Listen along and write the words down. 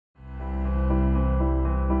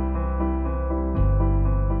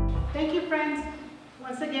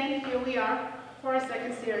Once again, here we are for our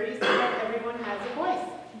second series, where everyone has a voice.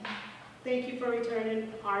 Thank you for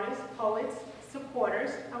returning artists, poets,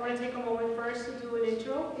 supporters. I want to take a moment first to do an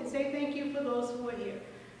intro and say thank you for those who are here.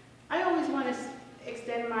 I always want to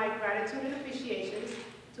extend my gratitude and appreciations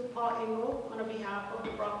to Paul Engel on behalf of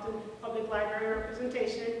the Brockton Public Library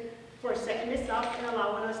representation for setting this up and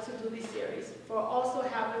allowing us to do this series, for also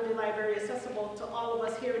having the library accessible to all of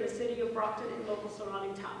us here in the city of Brockton and local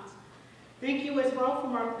surrounding towns. Thank you as well for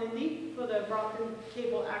Mark Lindy for the Brockton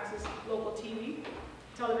Cable Access Local TV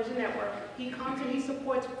television network. He comes and he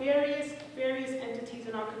supports various entities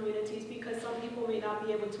in our communities because some people may not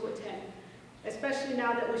be able to attend, especially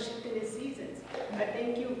now that we're shifting in seasons. I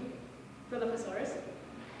thank you, Philip Asaurus.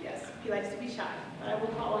 Yes, he likes to be shy, but I will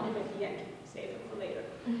call on him at the end, save him for later.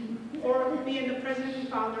 Or being the president and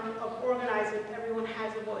founder of organizing Everyone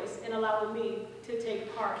Has a Voice and allowing me to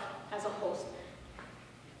take part as a host.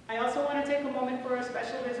 I also want to take a moment for a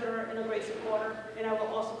special visitor and a great supporter, and I will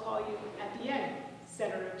also call you at the end,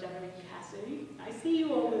 Senator Jennifer Cassidy. I see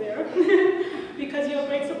you over there, because you're a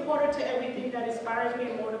great supporter to everything that inspires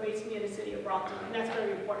me and motivates me in the city of Brockton, and that's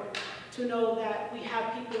very important to know that we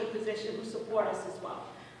have people in position who support us as well.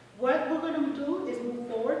 What we're going to do is move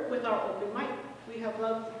forward with our open mic. We have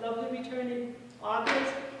lovely returning authors,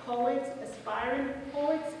 poets, aspiring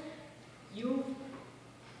poets, youth,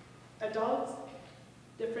 adults,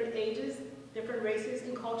 different ages, different races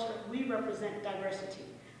and culture. We represent diversity.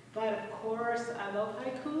 But of course, I love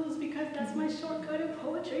haikus because that's my shortcut in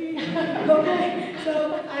poetry. Okay,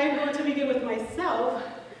 so I'm going to begin with myself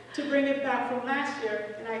to bring it back from last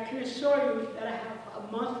year, and I can assure you that I have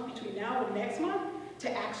a month between now and next month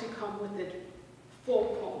to actually come with the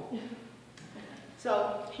full poem.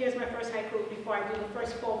 So here's my first haiku before I do the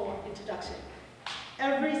first formal introduction.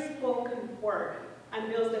 Every spoken word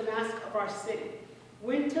unveils the mask of our city.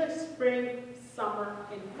 Winter, spring, summer,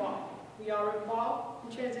 and fall. We are in fall,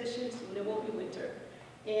 in transition, soon it will be winter.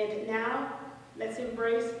 And now, let's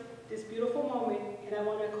embrace this beautiful moment, and I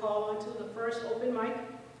want to call on to the first open mic,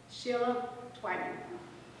 Sheila Twyman.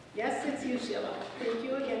 Yes, it's you, Sheila. Thank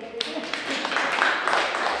you again.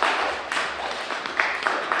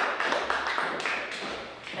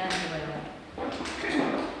 Thank you, Ella.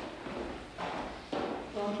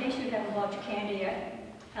 Well, in case you haven't bought your candy yet,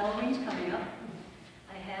 Halloween's coming up.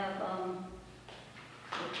 I have a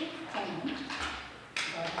kit poem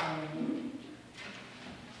about Halloween.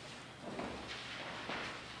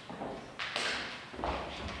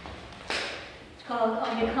 It's called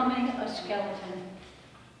On Becoming a Skeleton.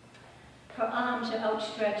 Her arms are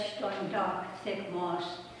outstretched on dark, thick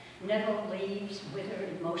moss. Nettle leaves wither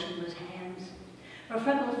in motionless hands. Her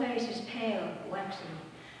freckled face is pale, waxy,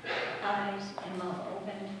 eyes and mouth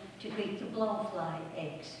open to greet the blowfly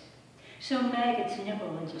eggs. So maggots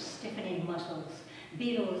nibble into stiffening muscles,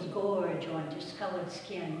 beetles gorge on discolored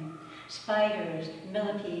skin, spiders,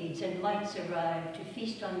 millipedes, and mites arrive to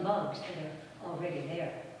feast on bugs that are already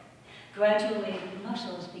there. Gradually,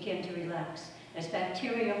 muscles begin to relax as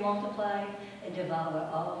bacteria multiply and devour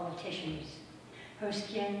all tissues. Her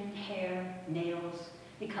skin, hair, nails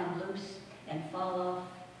become loose and fall off,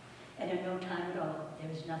 and in no time at all,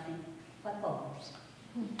 there is nothing but bones.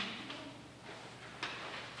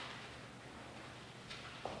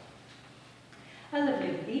 I live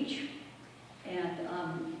near the beach, and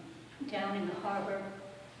down in the harbor,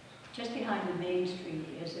 just behind the main street,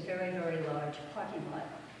 is a very, very large parking lot.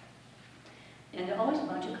 And there are always a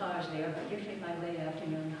bunch of cars there, but usually by late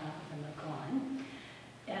afternoon, half of them are gone.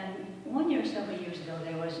 And one year, several years ago,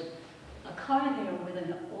 there was a car there with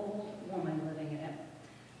an old woman living in it,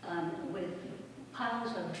 with piles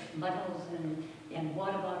of bottles and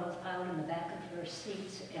water bottles piled in the back of her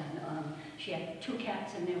seats, and she had 2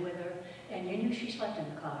 cats in there with her, and you knew she slept in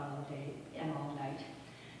the car all day and all night.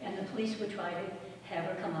 And the police would try to have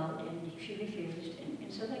her come out, and she refused,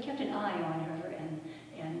 and so they kept an eye on her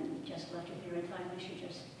and just left her there, and finally she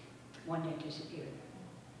just one day disappeared.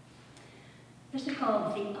 This is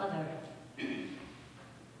called The Other.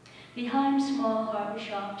 Behind small harbor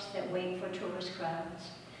shops that wait for tourist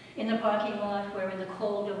crowds, in the parking lot where in the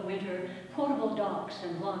cold of winter, portable docks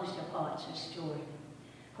and lobster pots are stored,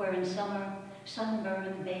 where in summer,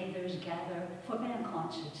 sunburned bathers gather for band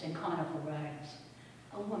concerts and carnival rides,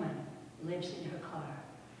 a woman lives in her car.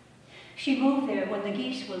 She moved there when the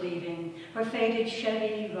geese were leaving, her faded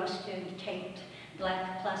Chevy, rusted, taped,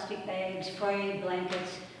 black plastic bags, frayed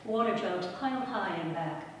blankets, water jugs piled high in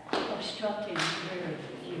back, obstructing her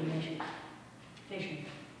vision.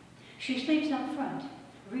 She sleeps up front,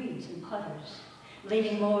 reads and putters,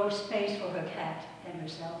 leaving more space for her cat and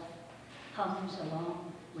herself, hums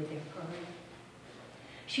along with their purring.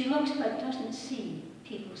 She looks but doesn't see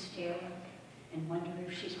People stare and wonder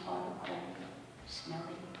if she's hot or cold,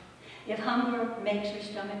 smelly. If hunger makes her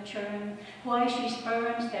stomach churn, why she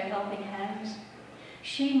spurns their helping hands.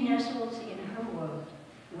 She nestles in her world,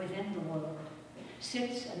 within the world,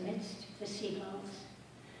 sits amidst the seagulls.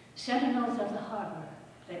 Sentinels of the harbor,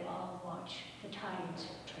 they all watch the tides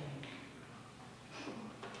turn.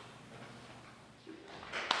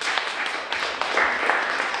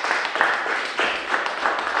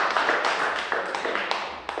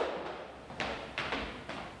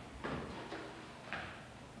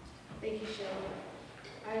 Thank you, Shelley.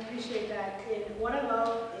 I appreciate that. And what I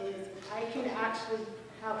love is I can actually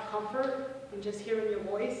have comfort in just hearing your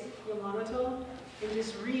voice, your monotone, and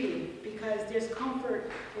just reading, because there's comfort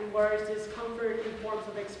in words, there's comfort in forms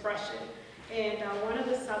of expression. And one of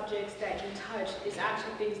the subjects that you touched is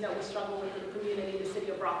actually things that we struggle with in the community in the city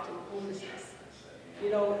of Brockton, homelessness. You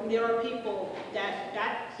know, there are people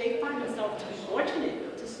that they find themselves to be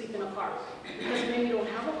fortunate to sleep in a car, because many don't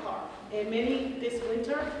have a car. And many this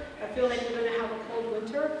winter, I feel like we're going to have a cold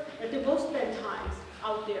winter, that they will spend times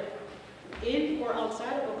out there, in or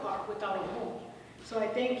outside of a car, without a home. So I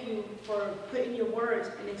thank you for putting your words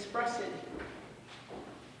and expressing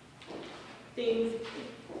things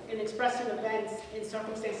and expressing events and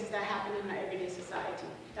circumstances that happen in our everyday society.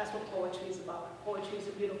 That's what poetry is about. Poetry is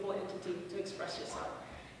a beautiful entity to express yourself.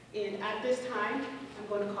 And at this time, I'm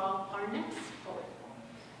going to call our next poet.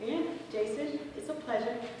 And Jason, it's a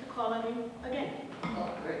pleasure to call on you again. Oh,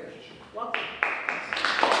 great. Welcome.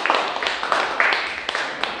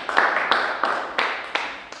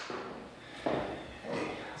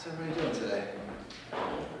 Hey, how's everybody doing today?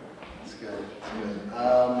 That's good. That's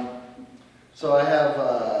good. So I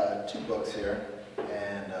have 2 books here,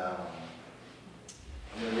 and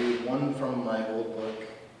I'm going to read one from my old book,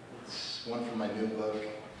 one from my new book,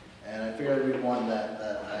 and I figured I'd read one that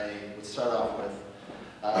I would start off with.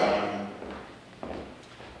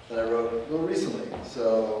 That I wrote a little recently.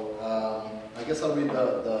 So I guess I'll read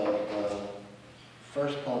the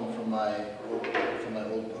first poem from my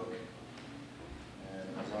old book. And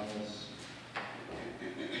as long as,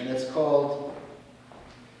 and it's called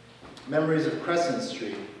Memories of Crescent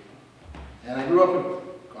Street. And I grew up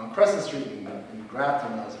on Crescent Street in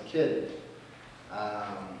Grafton when I was a kid.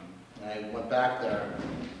 And I went back there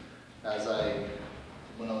when I was a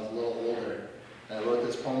little older. And I wrote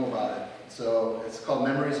this poem about it. So it's called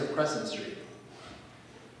Memories of Crescent Street.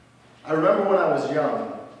 I remember when I was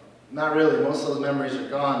young. Not really, most of those memories are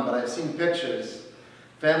gone, but I've seen pictures.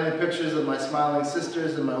 Family pictures of my smiling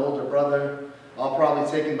sisters and my older brother, all probably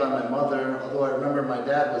taken by my mother, although I remember my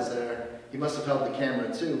dad was there. He must have held the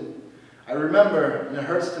camera too. I remember, and it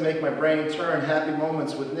hurts to make my brain turn, happy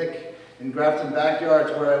moments with Nick in Grafton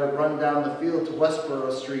backyards where I would run down the field to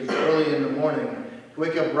Westboro Street early in the morning,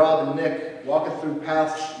 wake up Rob and Nick, walking through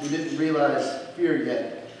paths we didn't realize fear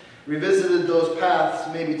yet. Revisited those paths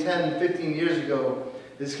maybe 10, 15 years ago.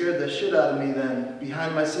 They scared the shit out of me then,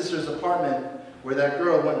 behind my sister's apartment where that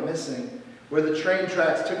girl went missing, where the train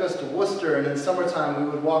tracks took us to Worcester, and in summertime we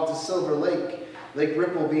would walk to Silver Lake, Lake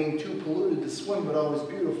Ripple being too polluted to swim but always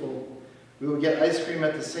beautiful. We would get ice cream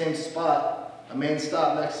at the same spot, a main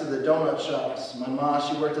stop next to the donut shops. My ma,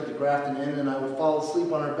 she worked at the Grafton Inn, and I would fall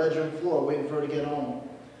asleep on her bedroom floor waiting for her to get home.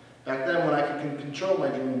 Back then when I could control my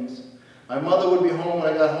dreams. My mother would be home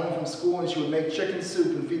when I got home from school, and she would make chicken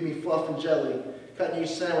soup and feed me fluff and jelly, cutting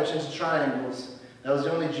each sandwich into triangles. That was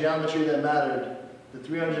the only geometry that mattered, the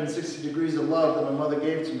 360 degrees of love that my mother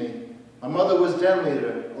gave to me. My mother was den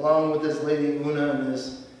leader, along with this lady Una and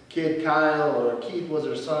this kid Kyle, or Keith was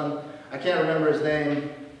her son. I can't remember his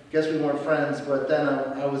name. Guess we weren't friends, but then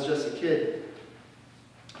I was just a kid.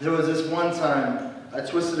 There was this one time I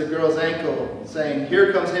twisted a girl's ankle, saying,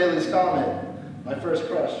 "Here comes Haley's Comet," my first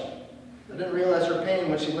crush. I didn't realize her pain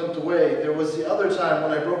when she limped away. There was the other time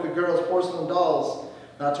when I broke a girl's porcelain dolls,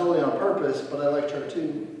 not totally on purpose, but I liked her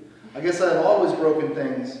too. I guess I've always broken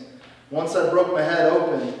things. Once I broke my head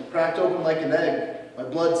open, cracked open like an egg, my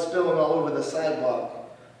blood spilling all over the sidewalk,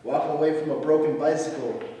 walking away from a broken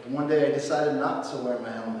bicycle, and one day I decided not to wear my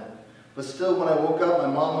helmet. But still, when I woke up, my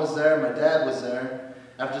mom was there, my dad was there.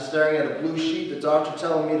 After staring at a blue sheet, the doctor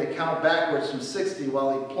telling me to count backwards from 60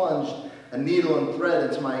 while he plunged a needle and thread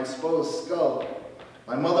into my exposed skull.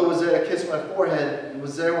 My mother was there to kiss my forehead, and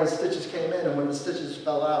was there when stitches came in and when the stitches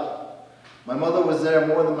fell out. My mother was there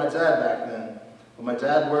more than my dad back then, but my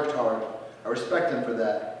dad worked hard. I respect him for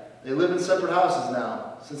that. They live in separate houses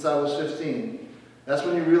now, since I was 15. That's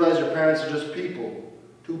when you realize your parents are just people.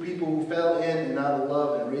 Two people who fell in and out of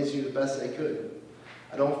love and raised you the best they could.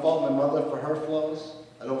 I don't fault my mother for her flaws.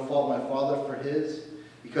 I don't fault my father for his,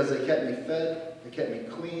 because they kept me fed, they kept me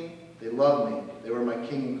clean, They loved me. They were my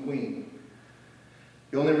king and queen.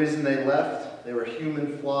 The only reason they left, they were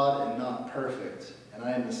human, flawed, and not perfect. And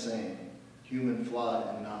I am the same. Human,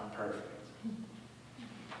 flawed, and not perfect.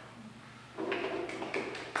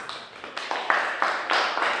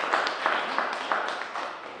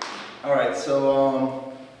 All right,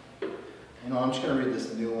 so, I'm just going to read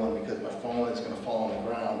this new one because my phone is going to fall on the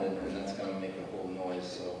ground and that's going to make a whole noise.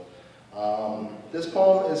 So, this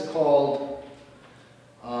poem is called,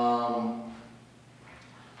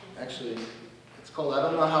 actually, it's called I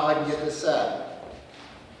Don't Know How I Can Get This Sad.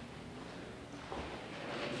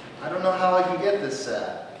 I don't know how I can get this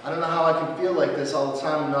sad. I don't know how I can feel like this all the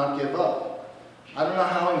time and not give up. I don't know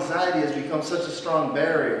how anxiety has become such a strong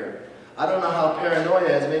barrier. I don't know how paranoia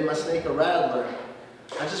has made my snake a rattler.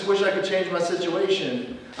 I just wish I could change my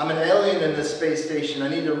situation. I'm an alien in this space station. I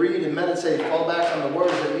need to read and meditate, fall back on the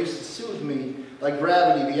words that used to soothe me, like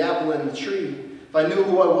gravity, the apple in the tree. If I knew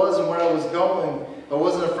who I was and where I was going, if I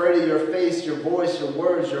wasn't afraid of your face, your voice, your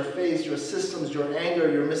words, your face, your systems, your anger,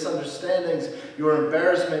 your misunderstandings, your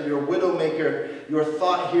embarrassment, your widowmaker, your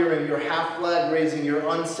thought hearing, your half flag raising, your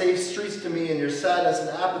unsafe streets to me, and your sadness and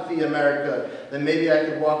apathy, America, then maybe I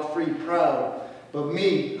could walk free proud. But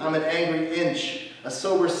me, I'm an angry inch, a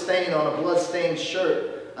sober stain on a blood-stained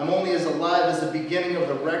shirt. I'm only as alive as the beginning of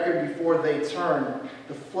the record before they turn,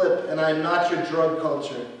 the flip, and I'm not your drug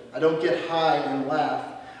culture. I don't get high and laugh.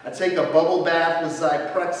 I take a bubble bath with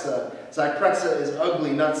Zyprexa. Zyprexa is ugly,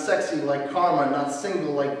 not sexy like Karma, not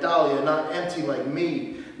single like Dahlia, not empty like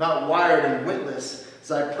me, not wired and witless.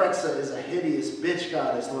 Zyprexa is a hideous bitch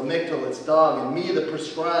goddess, Lamictal, its dog, and me the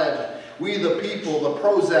prescribed. We the people, the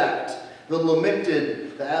Prozac, the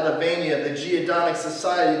Lamictid, the Adavania, the Geodonic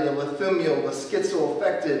Society, the Lithumial, the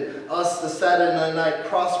Schizo-affected, us, the Saturday night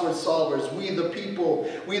crossword solvers, we the people,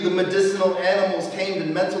 we the medicinal animals tamed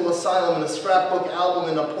in mental asylum in a scrapbook album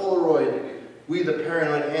in a Polaroid, we the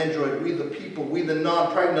paranoid android, we the people, we the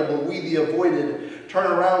non-pregnable, we the avoided. Turn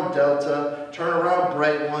around, Delta, turn around,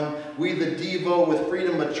 Bright One, we the Devo with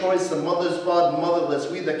freedom of choice, the mother's blood, motherless,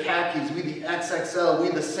 we the khakis, we the XXL, we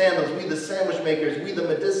the sandals, we the sandwich makers, we the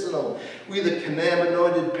medicinal, we the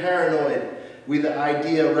cannabinoided paranoid, we the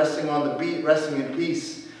idea resting on the beat, resting in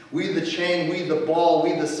peace, we the chain, we the ball,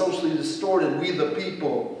 we the socially distorted, we the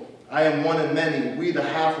people. I am one in many, we the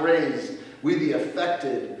half-raised, we the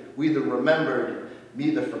affected, we the remembered,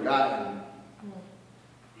 me the forgotten.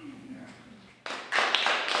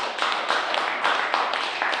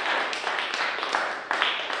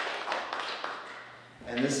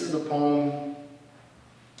 And this is a poem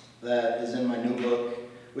that is in my new book,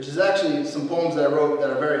 which is actually some poems that I wrote that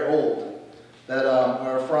are very old, that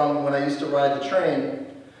are from when I used to ride the train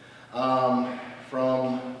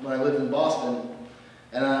from when I lived in Boston.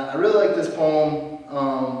 And I really like this poem.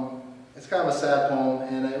 It's kind of a sad poem,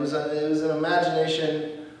 and it was an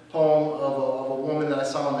imagination poem of a woman that I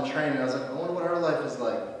saw on the train, and I was like, I wonder what her life is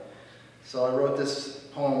like. So I wrote this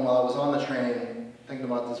poem while I was on the train, thinking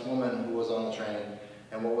about this woman who was on the train,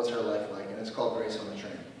 and what was her life like, and it's called Grace on the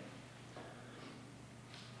Train.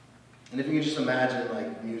 And if you can just imagine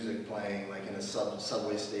like music playing like in a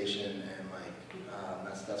subway station, and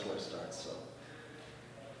like that's where it starts. So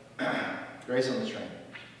Grace on the Train.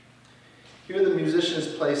 Here the musicians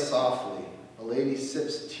play softly. A lady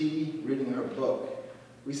sips tea, reading her book.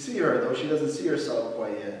 We see her, though she doesn't see herself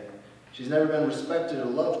quite yet. She's never been respected or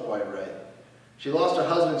loved quite right. She lost her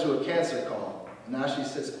husband to a cancer call, and now she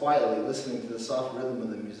sits quietly, listening to the soft rhythm of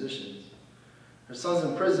the musicians. Her son's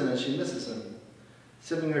in prison, and she misses him.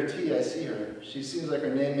 Sipping her tea, I see her. She seems like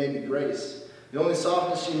her name may be Grace. The only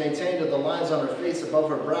softness she maintained are the lines on her face above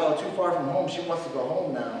her brow. Too far from home, she wants to go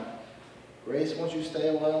home now. Grace, won't you stay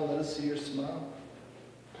a while and let us see your smile?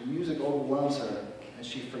 The music overwhelms her, and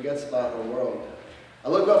she forgets about her world. I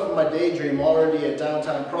look up from my daydream, already at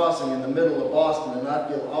downtown crossing in the middle of Boston, and I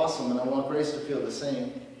feel awesome, and I want Grace to feel the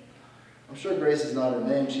same. I'm sure Grace is not her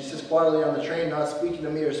name. She sits quietly on the train, not speaking to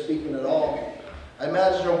me or speaking at all. I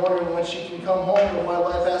imagine her wondering when she can come home and why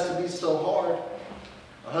life has to be so hard.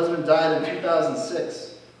 Her husband died in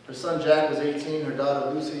 2006. Her son Jack was 18, her daughter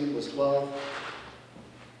Lucy was 12.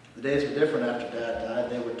 The days were different after Dad died.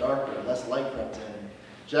 They were darker, less light crept in.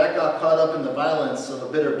 Jack got caught up in the violence of a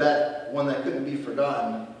bitter bet, one that couldn't be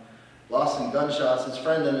forgotten. Lost in gunshots, his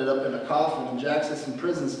friend ended up in a coffin, and Jack sits in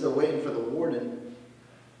prison still waiting for the warden.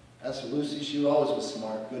 As for Lucy, she always was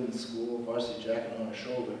smart, good in school, varsity jacket on her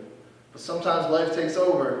shoulder. But sometimes life takes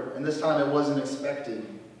over, and this time it wasn't expected.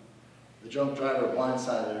 The drunk driver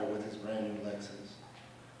blindsided her with his brand new Lexus.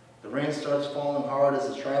 The rain starts falling hard as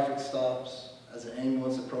the traffic stops, as the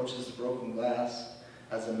ambulance approaches the broken glass,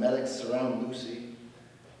 as the medics surround Lucy.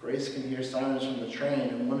 Grace can hear sirens from the train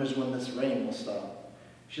and wonders when this rain will stop.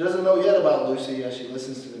 She doesn't know yet about Lucy as she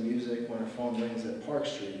listens to the music when her phone rings at Park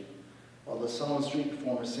Street, while the sullen street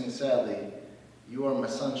performer sings sadly, "You are my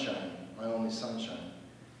sunshine, my only sunshine."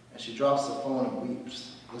 And she drops the phone and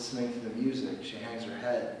weeps. Listening to the music, she hangs her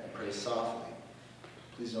head and prays softly,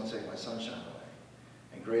 "Please don't take my sunshine away."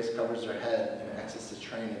 And Grace covers her head and exits the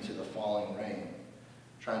train into the falling rain,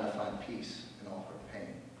 trying to find peace in all her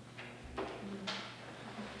pain.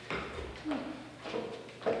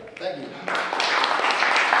 Thank you.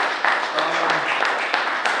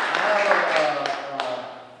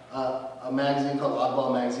 I have a magazine called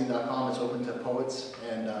oddballmagazine.com. It's open to poets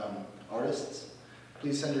and artists.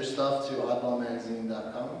 Please send your stuff to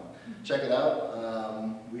oddballmagazine.com. Check it out.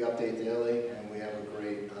 We update daily, and we have a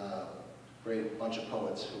great bunch of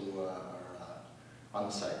poets who are on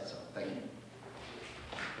the site. So thank you.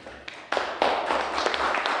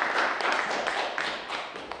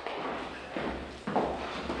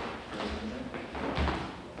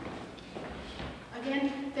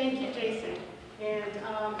 Again, thank you, Jason. And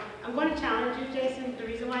I'm going to challenge you, Jason. The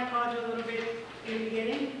reason why I called you a little bit in the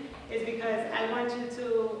beginning is because I want you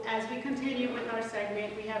to, as we continue with our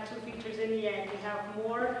segment, we have 2 features in the end. We have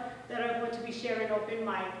more that are going to be sharing open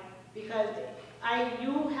mic, because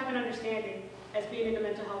you have an understanding, as being in the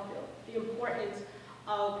mental health field, the importance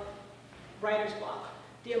of writer's block,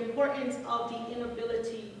 the importance of the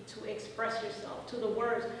inability to express yourself to the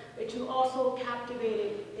words, but you also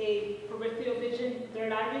captivated a peripheral vision,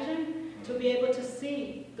 third eye vision, to be able to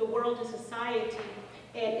see the world and society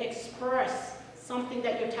and express something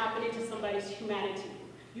that you're tapping into somebody's humanity.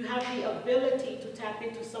 You have the ability to tap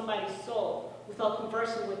into somebody's soul without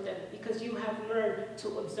conversing with them, because you have learned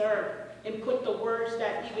to observe and put the words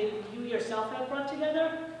that even you yourself have brought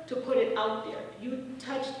together to put it out there. You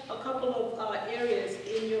touched a couple of areas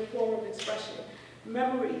in your form of expression.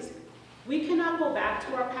 Memories. We cannot go back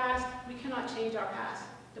to our past. We cannot change our past.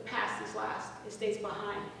 The past is last. It stays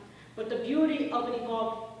behind. But the beauty of an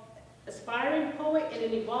evolved aspiring poet and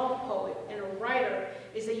an evolved poet and a writer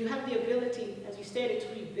is that you have the ability, as you stated, to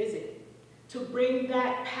revisit, to bring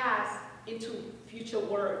that past into future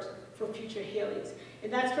words for future healings.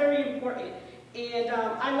 And that's very important. And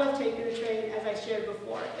I love taking the train, as I shared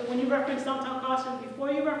before. And when you referenced Downtown Crossing,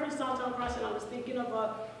 before you referenced Downtown Crossing, I was thinking of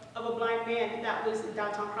a blind man that was in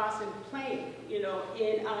Downtown Crossing playing,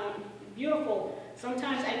 and beautiful.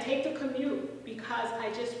 Sometimes I take the commute because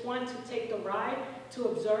I just want to take the ride to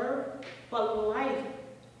observe, but life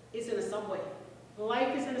is in a subway.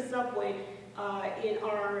 Life is in a subway in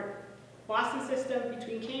our Boston system,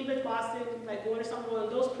 between Cambridge, Boston, like going to Somerville,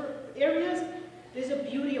 and those areas. There's a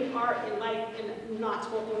beauty of art in life and not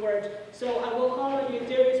spoken words. So I will call on you.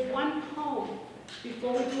 There is one poem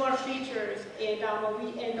before we do our features and when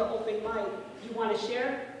we end the open mic you want to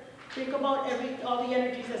share. Think about all the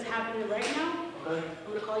energies that's happening right now. Okay. I'm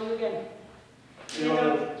going to call you again. Do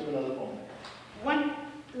another poem. One,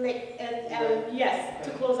 yes,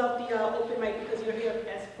 to close out the open mic, because you're here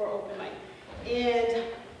as for open mic. And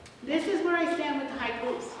this is where I stand with the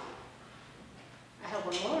haikus. I have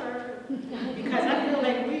one more, because I feel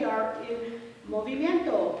like we are in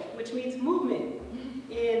movimiento, which means movement.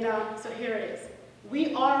 And so here it is.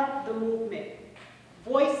 We are the movement.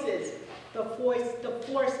 Voices, the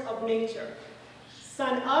force of nature.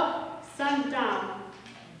 Sun up, sun down,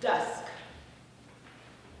 dusk.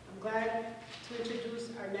 I'm glad to introduce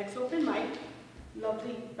our next open mic,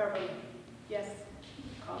 lovely Beverly. Yes,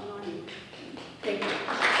 calling on you. Thank you.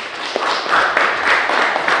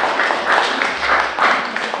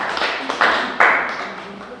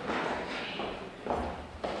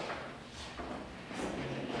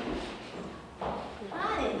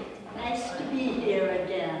 Hi, nice to be here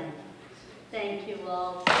again. Thank you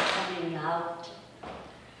all for coming out.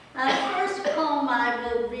 The first poem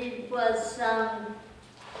I will read was a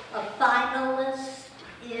finalist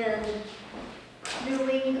in New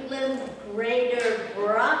England Greater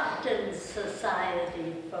Brockton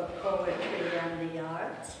Society for Poetry and the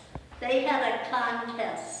Arts. They had a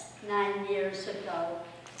contest 9 years ago,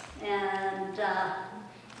 and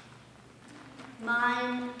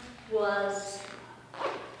mine was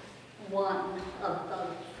one of the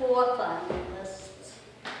 4 finalists.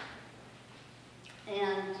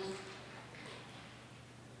 And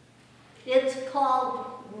it's called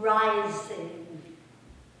Rising.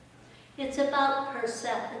 It's about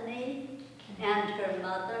Persephone and her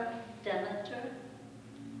mother, Demeter,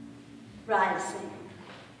 rising.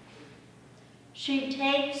 She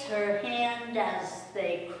takes her hand as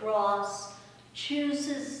they cross,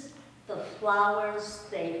 chooses the flowers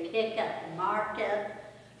they pick at the market,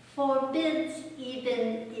 forbids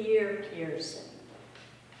even ear piercing.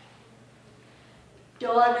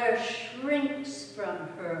 Daughter shrinks from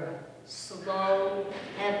her slow,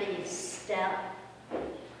 heavy step,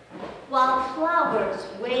 while flowers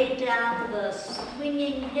weigh down the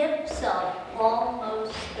swinging hips of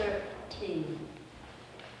almost 13.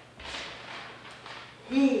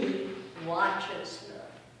 He watches her.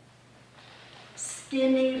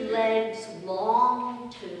 Skinny legs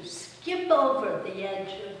long to skip over the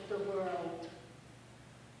edge of the world.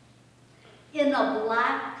 In a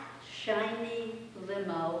black, shiny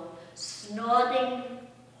limo, snorting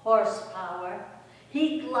horsepower,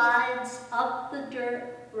 he glides up the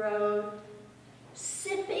dirt road,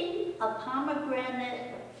 sipping a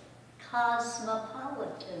pomegranate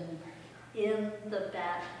cosmopolitan in the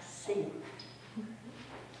back seat.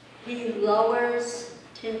 He lowers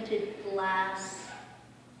tinted glass,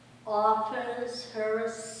 offers her a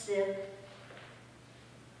sip.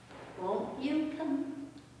 Won't you come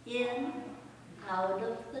in out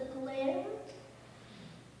of the glare?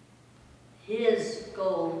 His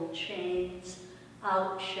gold chains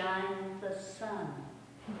outshine the sun.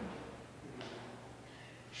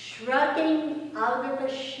 Shrugging out of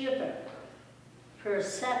a shiver,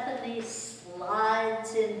 Persephone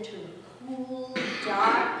slides into cool,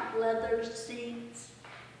 dark leather seats.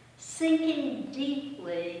 Sinking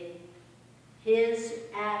deeply, his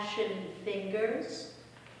ashen fingers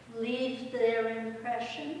leave their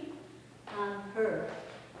impression on her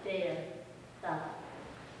bare thigh.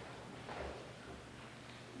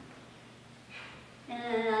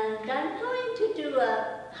 And I'm going to do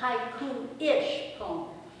a haiku-ish poem.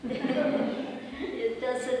 It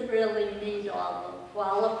doesn't really need all the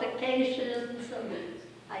qualifications of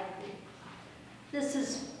haiku. This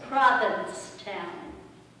is Provincetown.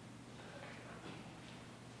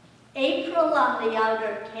 April on the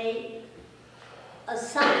outer cape, a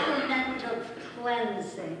supplement of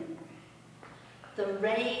cleansing. The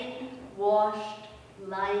rain-washed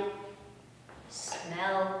light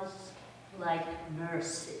smells like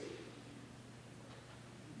mercy.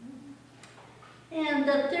 And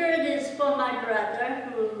the third is for my brother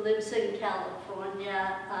who lives in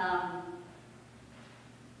California.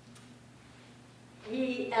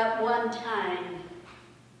 He at one time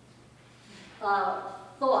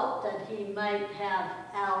thought that he might have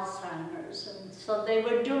Alzheimer's, and so they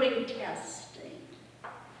were doing testing.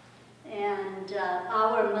 And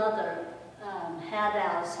our mother had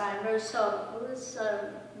Alzheimer's, so it was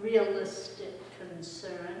a realistic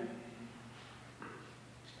concern.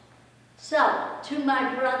 So, to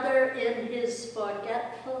my brother in his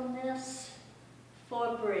forgetfulness,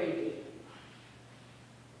 for Brady.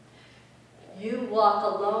 You walk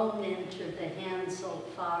alone into the Hansel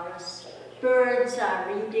forest. Birds are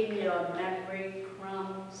eating your memory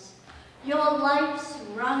crumbs. Your life's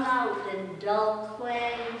wrung out in dull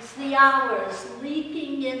clangs, the hours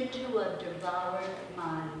leaking into a devoured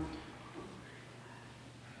mind.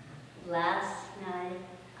 Last night,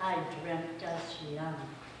 I dreamt us young.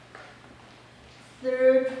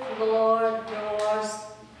 Third floor doors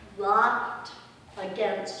locked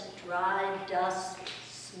against dry dust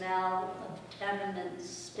smell of tenement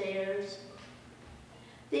stairs.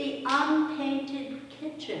 The unpainted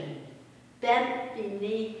kitchen bent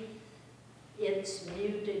beneath its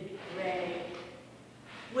muted gray,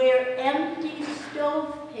 where empty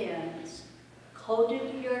stove pans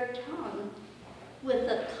coated your tongue with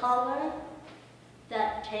a color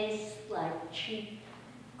that tastes like cheap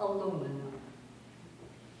aluminum.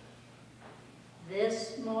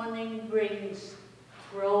 This morning brings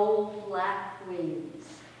crow black wings,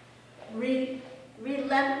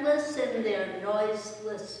 relentless in their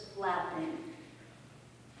noiseless flapping.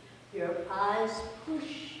 Your eyes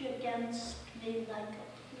push against me like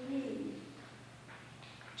a plea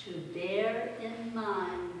to bear in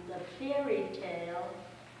mind the fairy tale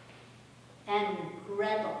and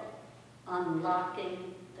Gretel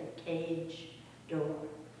unlocking the cage door.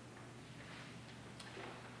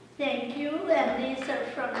 Thank you, and these are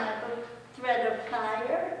from my book, Thread of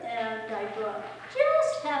Fire, and I brought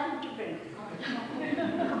just happened to bring them.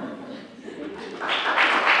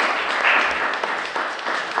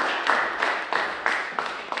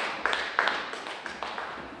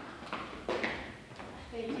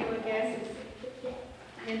 Thank you again.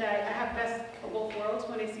 And I have best of both worlds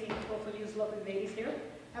when I see both of you lovely ladies here.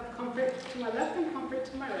 I have comfort to my left and comfort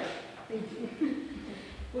to my right. Thank you.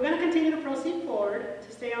 We're going to continue to proceed forward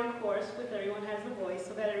to stay on course with Everyone Has a Voice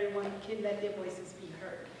so that everyone can let their voices be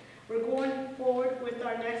heard. We're going forward with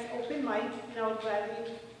our next open mic, and I would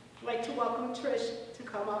gladly like to welcome Trish to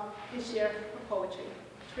come up and share her poetry.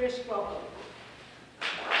 Trish, welcome.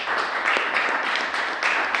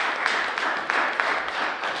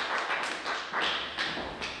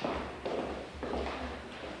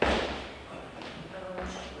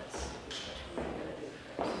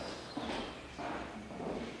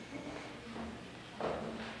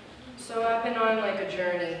 on like a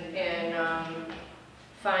journey and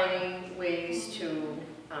finding ways to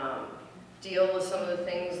deal with some of the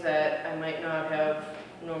things that I might not have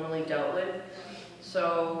normally dealt with.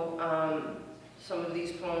 So some of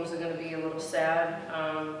these poems are going to be a little sad,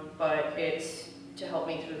 but it's to help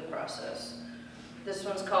me through the process. This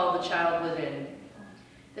one's called The Child Within.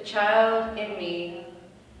 The child in me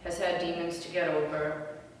has had demons to get over.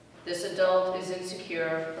 This adult is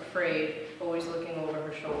insecure, afraid, always looking over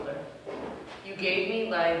her shoulder. You gave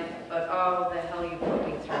me life, but oh, the hell you put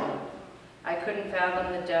me through. I couldn't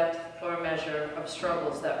fathom the depth or measure of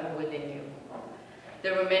struggles that were within you.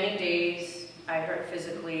 There were many days I hurt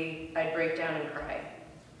physically, I'd break down and cry.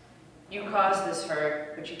 You caused this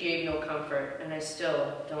hurt, but you gave no comfort, and I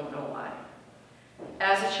still don't know why.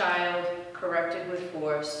 As a child, corrected with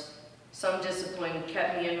force, some discipline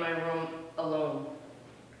kept me in my room alone.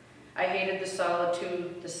 I hated the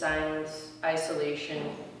solitude, the silence,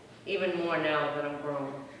 isolation, even more now that I'm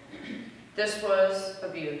grown. This was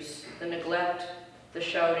abuse, the neglect, the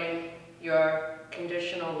shouting, your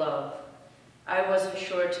conditional love. I wasn't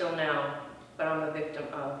sure till now, but I'm a victim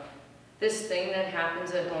of. This thing that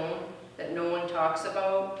happens at home that no one talks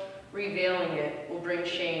about, revealing it will bring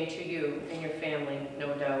shame to you and your family,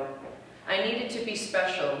 no doubt. I needed to be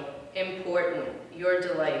special, important, your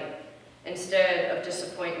delight, instead of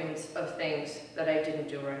disappointments of things that I didn't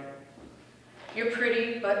do right. You're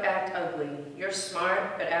pretty, but act ugly. You're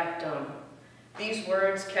smart, but act dumb. These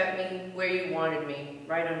words kept me where you wanted me,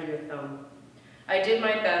 right under your thumb. I did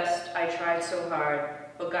my best, I tried so hard,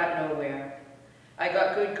 but got nowhere. I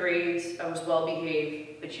got good grades, I was well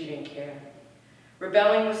behaved, but you didn't care.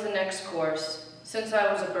 Rebelling was the next course. Since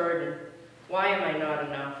I was a burden, why am I not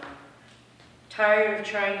enough? Tired of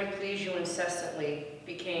trying to please you incessantly,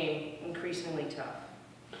 became increasingly tough.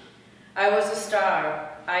 I was a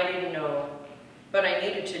star, I didn't know, but I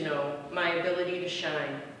needed to know my ability to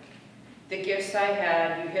shine. The gifts I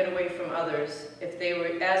had, you hid away from others, as if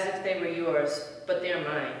they were yours, but they're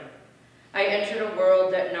mine. I entered a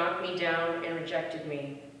world that knocked me down and rejected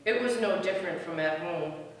me. It was no different from at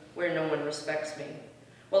home, where no one respects me.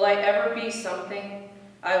 Will I ever be something?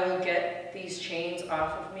 I will get these chains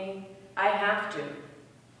off of me? I have to.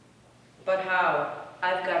 But how?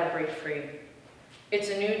 I've got to break free. It's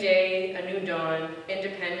a new day, a new dawn.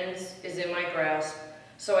 Independence is in my grasp,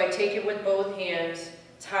 so I take it with both hands.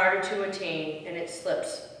 It's harder to attain, and it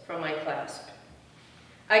slips from my clasp.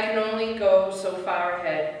 I can only go so far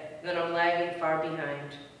ahead, then I'm lagging far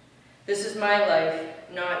behind. This is my life,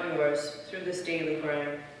 not yours, through this daily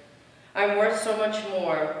grind. I'm worth so much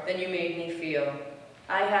more than you made me feel.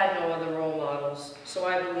 I had no other role models, so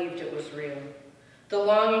I believed it was real. The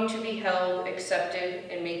longing to be held,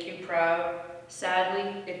 accepted, and make you proud,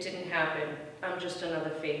 sadly, it didn't happen. I'm just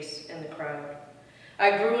another face in the crowd.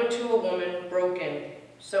 I grew into a woman broken,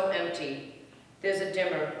 so empty. There's a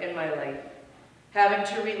dimmer in my light, having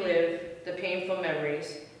to relive the painful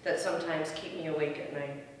memories that sometimes keep me awake at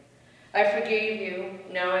night. I forgave you,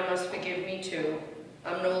 now I must forgive me too.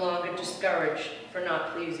 I'm no longer discouraged for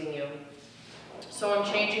not pleasing you. So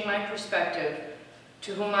I'm changing my perspective.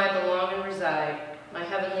 To whom I belong and reside, my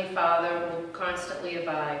heavenly Father will constantly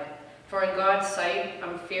abide. For in God's sight,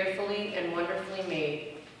 I'm fearfully and wonderfully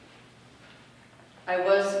made. I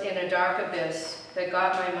was in a dark abyss that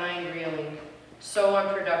got my mind reeling, so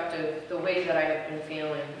unproductive, the way that I have been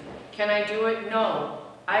feeling. Can I do it? No,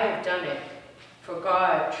 I have done it, for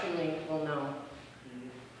God truly will know.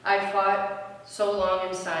 I fought so long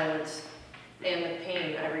in silence, and the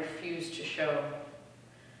pain I refused to show.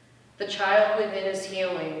 The child within is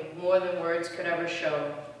healing more than words could ever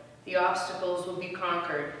show. The obstacles will be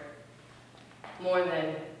conquered more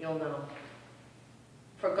than you'll know.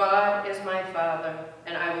 For God is my Father,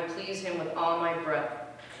 and I will please him with all my breath,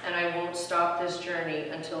 and I won't stop this journey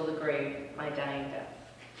until the grave, my dying death.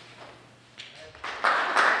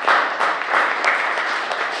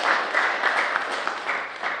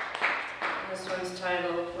 This one's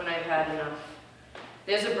titled, When I've Had Enough.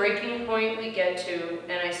 There's a breaking point we get to,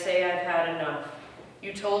 and I say I've had enough.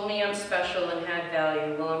 You told me I'm special and had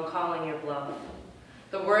value, well, I'm calling your bluff.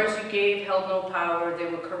 The words you gave held no power, they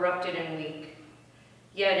were corrupted and weak.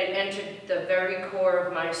 Yet it entered the very core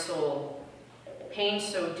of my soul. Pain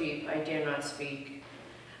so deep, I dare not speak.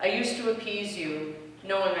 I used to appease you,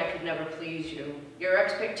 knowing I could never please you. Your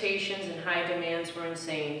expectations and high demands were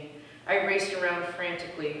insane. I raced around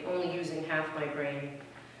frantically, only using half my brain.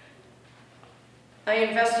 I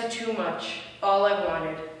invested too much. All I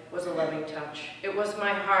wanted was a loving touch. It was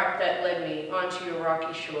my heart that led me onto your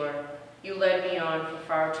rocky shore. You led me on for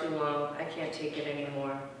far too long. I can't take it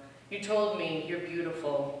anymore. You told me you're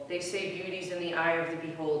beautiful. They say beauty's in the eye of the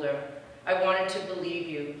beholder. I wanted to believe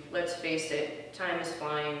you. Let's face it, time is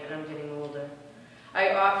flying and I'm getting older.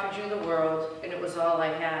 I offered you the world and it was all I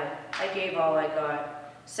had. I gave all I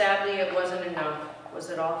got. Sadly, it wasn't enough. Was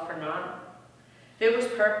it all for naught? There was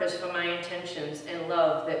purpose for my intentions and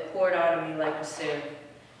love that poured out of me like a sieve.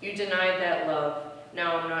 You denied that love.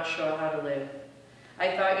 Now I'm not sure how to live.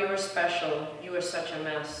 I thought you were special. You were such a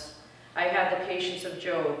mess. I had the patience of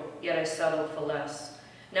Job, yet I settled for less.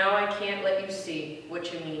 Now I can't let you see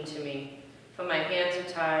what you mean to me, for my hands are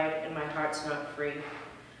tied and my heart's not free.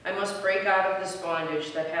 I must break out of this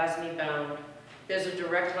bondage that has me bound. There's a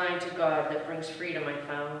direct line to God that brings freedom I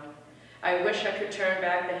found. I wish I could turn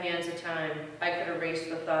back the hands of time. I could erase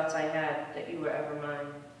the thoughts I had that you were ever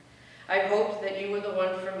mine. I hoped that you were the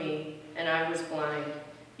one for me, and I was blind.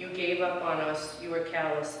 You gave up on us. You were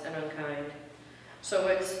callous and unkind. So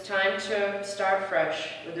it's time to start fresh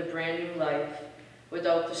with a brand new life,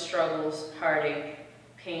 without the struggles, heartache,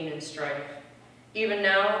 pain, and strife. Even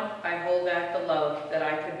now, I hold back the love that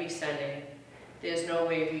I could be sending. There's no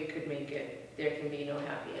way we could make it. There can be no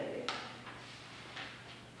happy ending.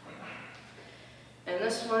 And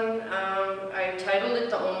this one, I titled it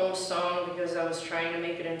The Almost Song because I was trying to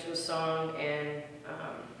make it into a song, and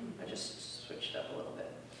I just switched up a little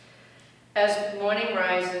bit. As morning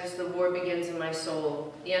rises, the war begins in my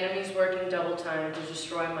soul. The enemy's working double time to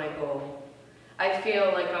destroy my goal. I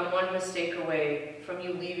feel like I'm one mistake away from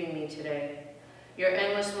you leaving me today. Your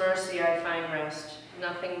endless mercy I find rest.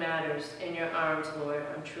 Nothing matters. In your arms, Lord,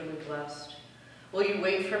 I'm truly blessed. Will you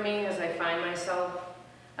wait for me as I find myself?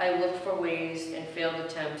 I look for ways and failed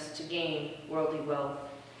attempts to gain worldly wealth.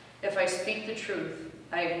 If I speak the truth,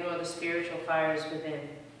 I ignore the spiritual fires within.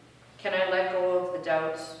 Can I let go of the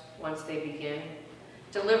doubts once they begin?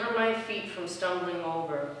 Deliver my feet from stumbling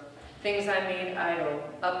over things I made idle,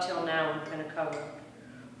 up till now I'm gonna cover.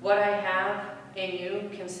 What I have in you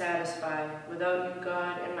can satisfy. Without you,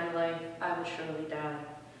 God, in my life, I will surely die.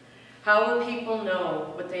 How will people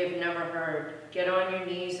know what they have never heard? Get on your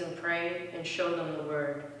knees and pray and show them the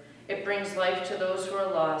word. It brings life to those who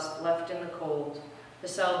are lost, left in the cold. The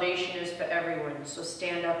salvation is for everyone, so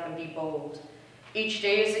stand up and be bold. Each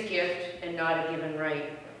day is a gift and not a given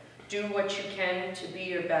right. Do what you can to be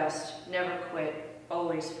your best. Never quit,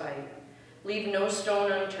 always fight. Leave no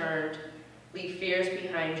stone unturned. Leave fears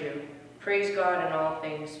behind you. Praise God in all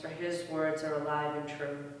things, for his words are alive and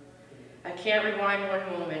true. I can't rewind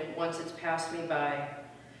one moment once it's passed me by.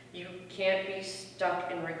 You can't be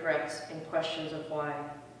stuck in regrets and questions of why.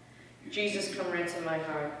 Jesus, come ransom my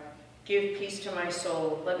heart. Give peace to my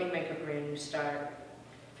soul. Let me make a brand new start.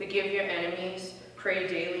 Forgive your enemies. Pray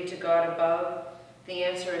daily to God above. The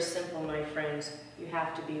answer is simple, my friends. You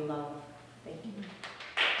have to be love. Thank you.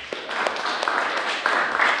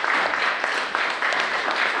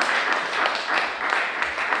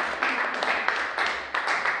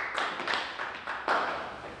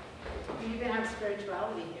 We even have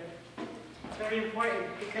spirituality here. It's very important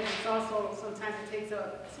because it's also, sometimes it takes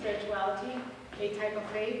a spirituality, a type of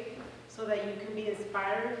faith, so that you can be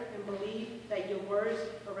inspired and believe that your words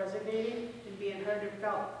are resonating and being heard and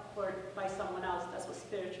felt by someone else. That's what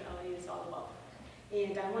spirituality is all about.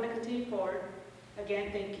 And I want to continue forward.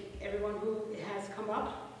 Again, thank everyone who has come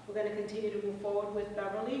up. We're going to continue to move forward with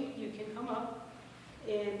Beverly. You can come up.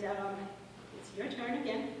 And it's your turn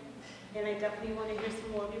again. And I definitely want to hear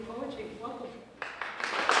some more of your poetry. Welcome.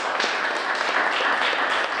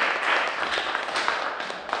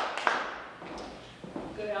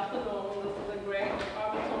 Good afternoon. This is a great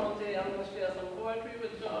opportunity. I'm going to share some poetry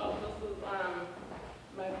with y'all. This is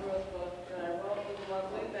my first book that I wrote. This is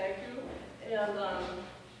lovely. Thank you. And I'm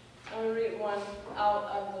going to read one out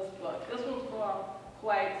of this book. This one's called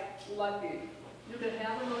Quite Lucky. You could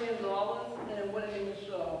have $1 million and it wouldn't even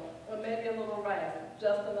show. Or maybe a little rice,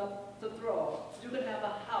 just enough to throw. You could have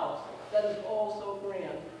a house that is all so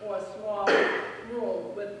grand, or a small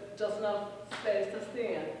room with just enough space to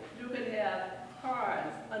stand. You could have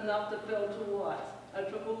cars enough to fill 2 lots, a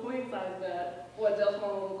triple queen size bed, or just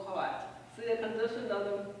one little cot. See, a condition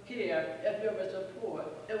doesn't care if you're rich or poor.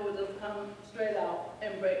 It will just come straight out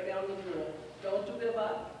and break down the door. Don't you give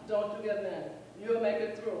up, don't you give in. You'll make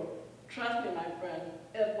it through. Trust me, my friend,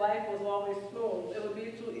 if life was always smooth, it would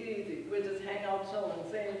be too easy. We'd just hang out chilling,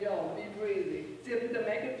 saying, yo, be breezy. See, if you can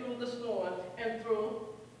make it through the storm and through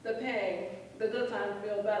the pain, the good times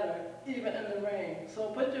feel better, even in the rain. So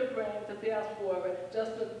put your brain to fast forward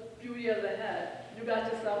just a few years ahead. You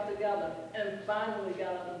got yourself together and finally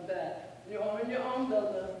got out of bed. You're owning your own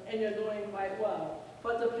business and you're doing quite well.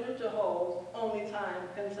 What the future holds, only time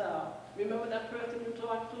can tell. Remember that person you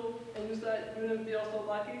talked to and you said you didn't feel so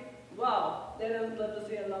lucky? Wow, they didn't live to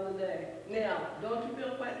see another day. Now, don't you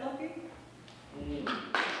feel quite lucky?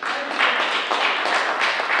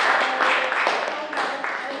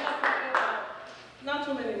 Not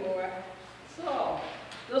too many more. So,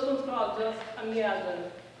 this one's called Just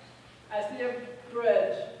Imagine. I see a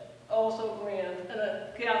bridge, oh so grand, and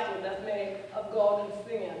a castle that's made of gold and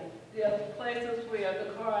sand. There's places where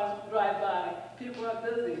the cars drive by. People are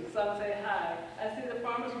busy, some say hi. I see the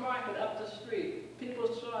farmer's market up the street. People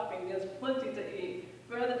shopping, there's plenty to eat.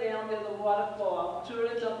 Further down there's a waterfall,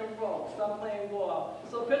 children jumping ropes, some playing ball.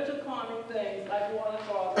 So picture calming things like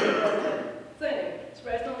waterfalls and sing.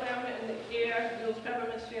 Spray some lemon in the air, use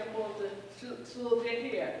peppermint shampoo to soothe your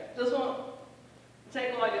hair. This won't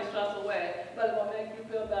take all your stress away, but it will make you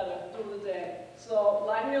feel better through the day. So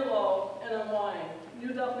lighten your load and unwind. You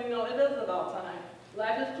definitely know it is about time.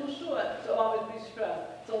 Life is too short to always be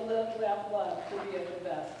stressed, so live, laugh, love to be at your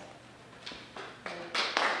best.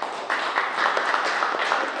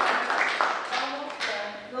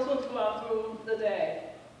 This one's going through the day.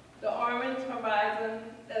 The orange horizon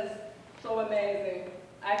is so amazing.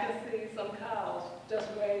 I can see some cows just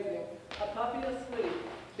grazing, a puppy asleep,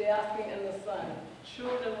 basking in the sun,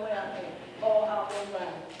 children laughing, oh how they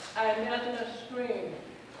run. I imagine a stream,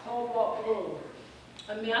 cobalt blue.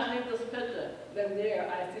 Imagining this picture, then there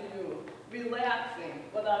I see you, relaxing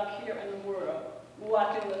without a care in the world,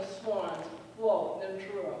 watching the swans float and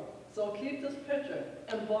twirl. So keep this picture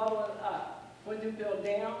and bottle it up. When you feel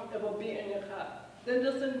down, it will be in your cup. Then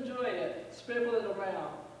just enjoy it, sprinkle it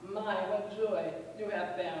around. My, what joy you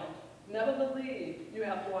have found. Never believe you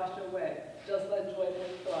have to wash away. Just let joyful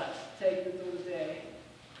thoughts take you through the day.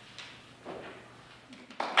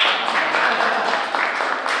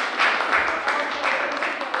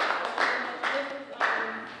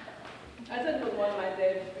 I said it was one of my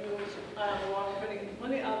debuts, along with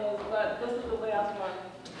many others, but this is the last one.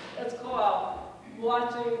 It's called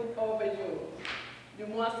Watching Over You. You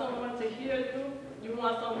want someone to hear you, you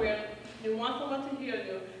want someone to hear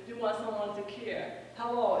you, you want someone to care.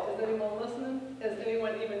 Hello, is anyone listening? Is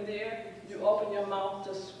anyone even there? You open your mouth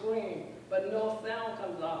to scream, but no sound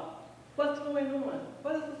comes out. What's going on?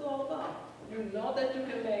 What is this all about? You know that you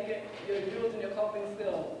can make it, you're using your coping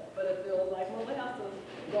skills, but it feels like molasses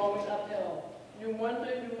going uphill. You wonder,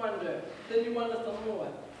 then you wonder some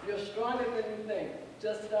more. You're stronger than you think.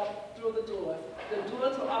 Just step through the door. The door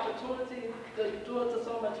to opportunity, the door to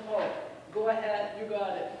so much hope. Go ahead, you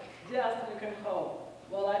got it. Yes, you can cope.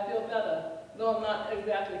 Well, I feel better, though I'm not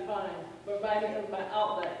exactly fine, but writing is my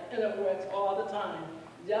outlet, and it works all the time.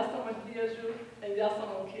 Yes, someone hears you, and yes,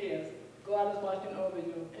 someone cares. God is watching over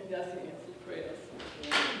you, and yes, he answers prayers.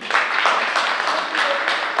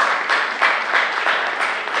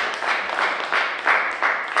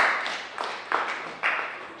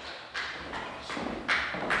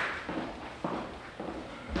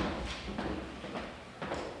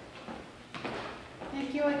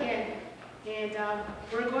 Thank you again. And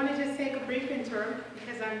we're going to just take a brief interim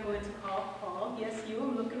because I'm going to call Paul, yes you,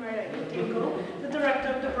 I'm looking right at you, Dingle, the director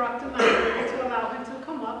of the Brockton Library, to allow him to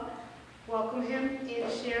come up, welcome him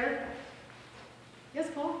and share. Yes,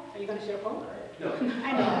 Paul? Are you going to share, Paul? No.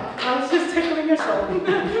 I know. I was just tickling your soul.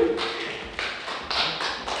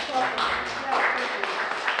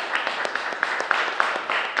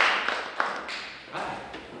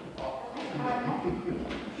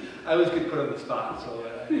 I always get put on the spot, so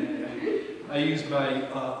I use my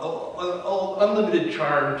unlimited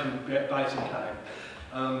charm to buy some time.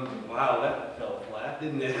 Wow, that fell flat,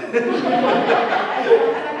 didn't it?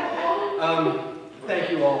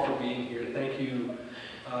 Thank you all for being here. Thank you,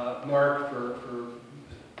 Mark, for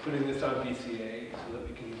putting this on BCA so that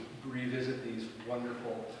we can revisit these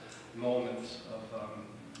wonderful moments of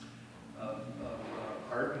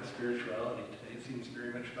art and spirituality. Today it seems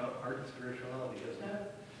very much about art and spirituality, doesn't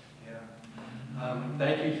it? Yeah.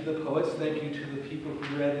 Thank you to the poets. Thank you to the people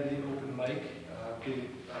who read in the open mic. Getting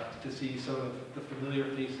to see some of the familiar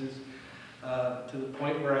faces to the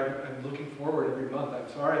point where I'm looking forward every month. I'm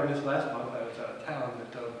sorry I missed last month. I was out of town,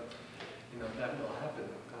 but you know, that will happen.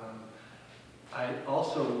 I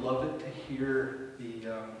also love it to hear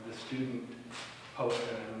the student post,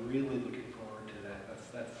 and I'm really looking forward to that.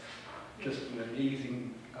 That's just an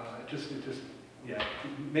amazing. Yeah,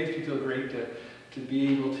 it makes me feel great to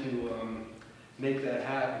be able to make that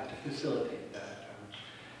happen, to facilitate that.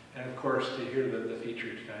 And of course, to hear the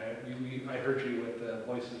feature tonight. I heard you at the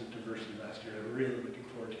Voices of Diversity last year. I'm really looking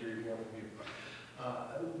forward to hearing more from you.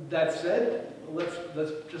 That said, let's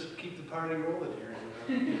just keep the party rolling here.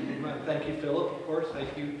 Thank you, Philip, of course.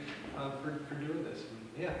 Thank you for doing this. And,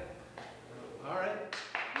 yeah. All right.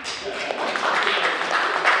 I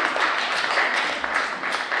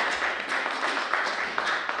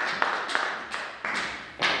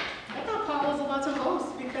thought Paul was a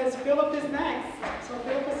Philip is next. So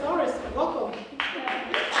Philipposaurus, welcome.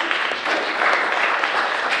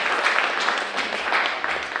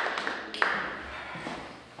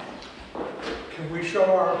 Can we show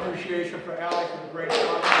our appreciation for Allie for the great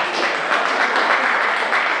job?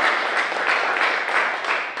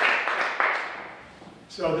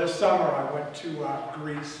 So this summer I went to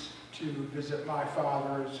Greece to visit my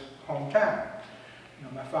father's hometown. You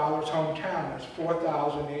know, my father's hometown is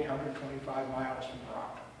 4,825 miles from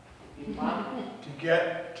Brockton. To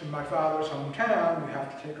get to my father's hometown, you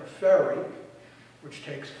have to take a ferry, which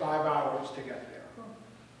takes 5 hours to get there.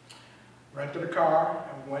 Rented a car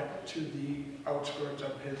and went to the outskirts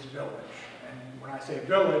of his village. And when I say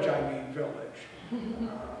village, I mean village.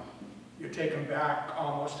 You're taken back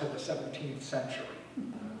almost to the 17th century.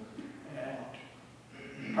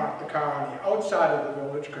 And park the car on the outside of the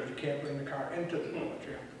village because you can't bring the car into the village.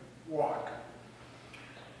 You have to walk.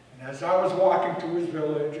 And as I was walking through his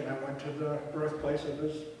village and I went to the birthplace of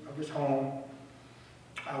his home,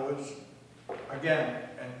 I was, again,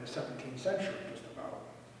 in the 17th century, just about.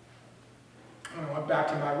 When I went back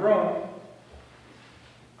to my room,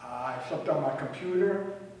 I flipped on my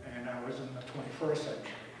computer, and I was in the 21st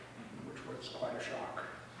century, which was quite a shock.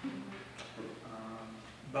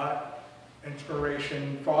 But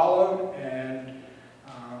inspiration followed, and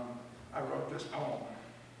I wrote this poem.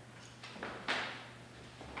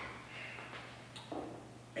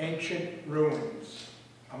 Ancient Ruins,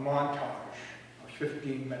 a montage of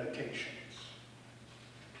 15 meditations.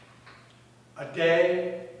 A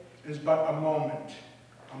day is but a moment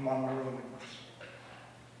among ruins.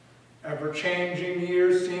 Ever-changing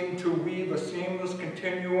years seem to weave a seamless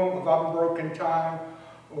continuum of unbroken time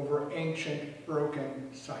over ancient broken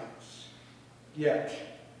sites. Yet,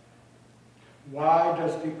 why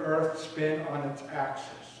does the earth spin on its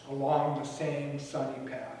axis along the same sunny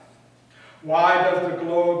path? Why does the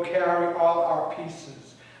globe carry all our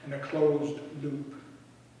pieces in a closed loop?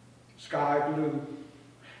 Sky blue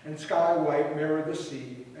and sky white mirror the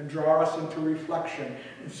sea and draw us into reflection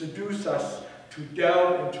and seduce us to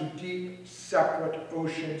delve into deep, separate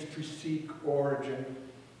oceans to seek origin.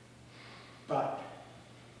 But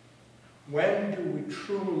when do we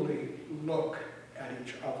truly look at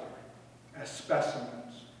each other as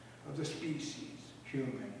specimens of the species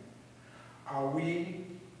human? Are we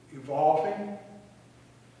evolving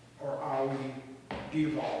or are we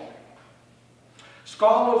devolving?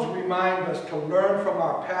 Scholars remind us to learn from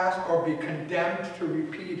our past or be condemned to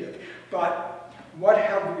repeat it. But what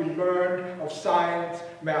have we learned of science,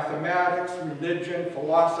 mathematics, religion,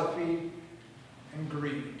 philosophy, and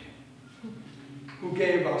greed? Who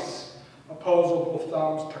gave us opposable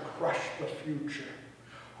thumbs to crush the future?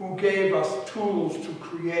 Who gave us tools to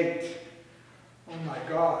create? Oh my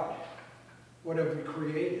God, what have we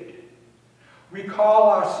created? We call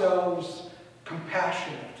ourselves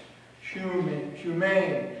compassionate,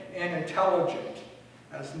 humane, and intelligent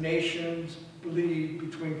as nations bleed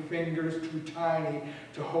between fingers too tiny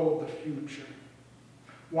to hold the future.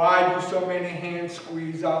 Why do so many hands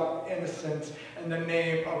squeeze out innocence in the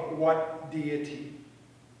name of what deity?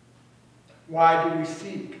 Why do we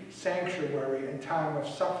seek sanctuary in time of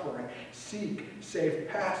suffering, seek safe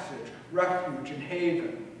passage, refuge, and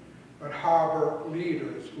haven, but harbor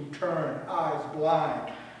leaders who turn eyes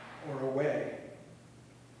blind or away?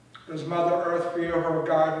 Does Mother Earth fear her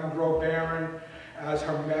garden grow barren as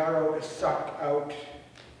her marrow is sucked out,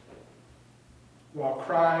 while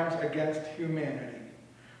crimes against humanity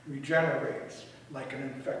regenerates like an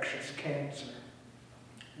infectious cancer?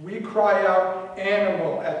 We cry out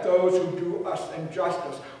animal at those who do us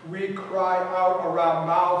injustice. We cry out around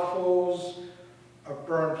mouthfuls of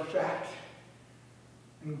burned fat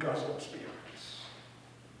and guzzled spirits.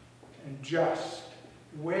 And just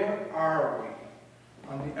where are we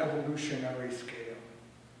on the evolutionary scale?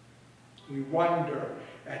 We wonder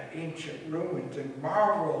at ancient ruins and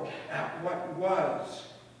marvel at what was.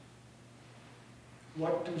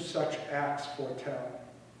 What do such acts foretell?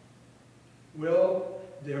 Will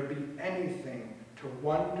there be anything to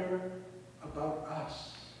wonder about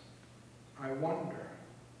us? I wonder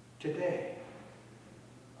today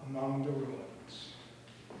among the ruins.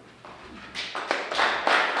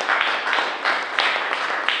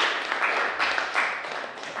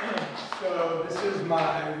 So this is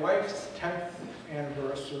my wife's 10th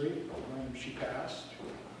anniversary when she passed.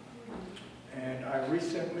 And I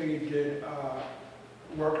recently did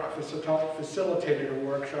facilitated a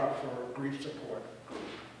workshop for grief support.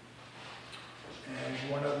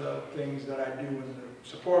 And one of the things that I do in the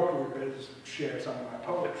support group is share some of my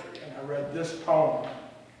poetry. And I read this poem,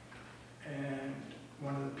 and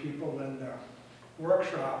one of the people in the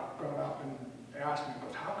workshop got up and asked me,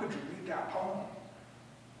 goes, how could you read that poem?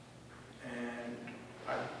 And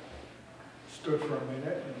I stood for a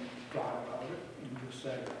minute and thought about it and just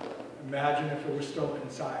said, imagine if it was still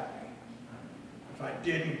inside me, if I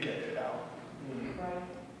didn't get it out. Right.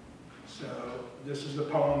 So this is the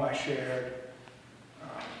poem I shared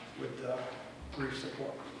with the grief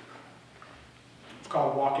support. It's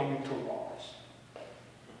called Walking into Walls.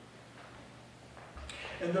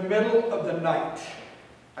 In the middle of the night,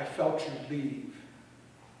 I felt you leave.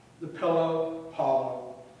 The pillow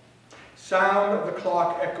hollow. Sound of the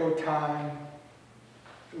clock echoed time.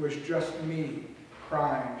 It was just me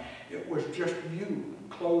crying. It was just you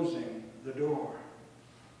closing the door.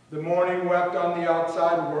 The morning wept on the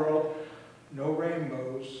outside world. No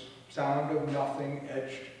rainbows. Sound of nothing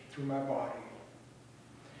edged through my body.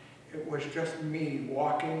 It was just me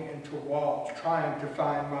walking into walls, trying to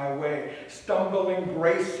find my way, stumbling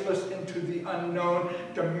graceless into the unknown,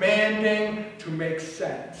 demanding to make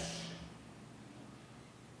sense.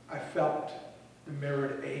 I felt the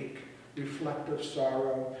mirrored ache, reflective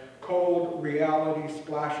sorrow, cold reality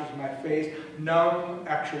splashes my face, numb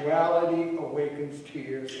actuality awakens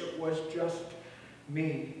tears. It was just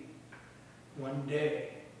me, one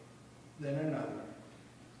day, then another,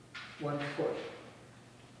 one foot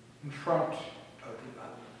in front of the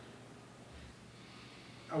other.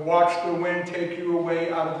 I watched the wind take you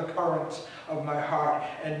away out of the currents of my heart,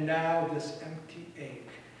 and now this empty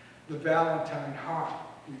ache, the Valentine heart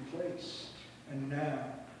replaced, and now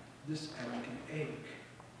this empty ache.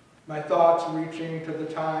 My thoughts reaching to the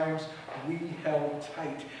times we held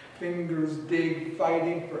tight, fingers dig,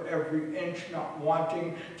 fighting for every inch, not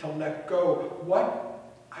wanting to let go. What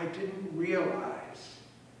I didn't realize,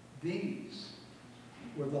 these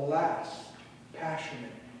were the last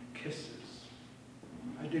passionate kisses.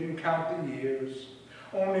 I didn't count the years,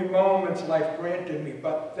 only moments life granted me,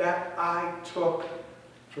 but that I took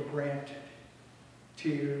for granted.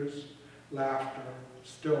 Tears, laughter,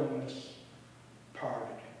 stillness, parted.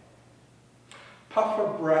 Puff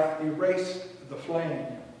of breath erased the flame.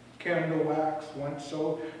 Candle wax, once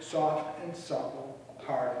so soft and supple,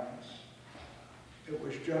 hardens. It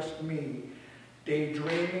was just me,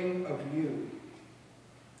 daydreaming of you.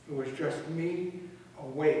 It was just me,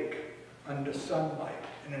 awake, under sunlight,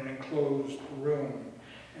 in an enclosed room.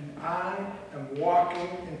 And I am walking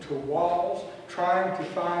into walls, trying to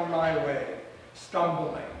find my way,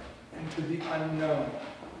 stumbling into the unknown.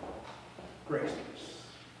 Graceless.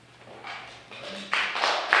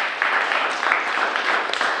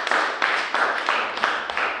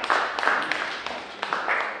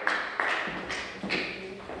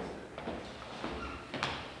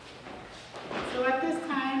 So at this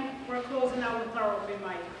time, we're closing out with our open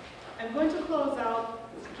mic. I'm going to close out,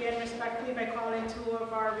 again, respectfully by calling two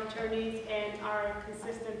of our returnees and our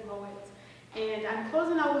consistent poets. And I'm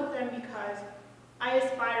closing out with them because I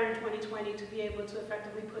aspire in 2020 to be able to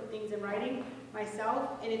effectively put things in writing myself,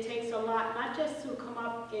 and it takes a lot, not just to come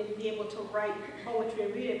up and be able to write poetry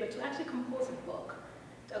and read it, but to actually compose a book.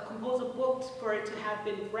 To compose a book for it to have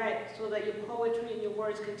been read so that your poetry and your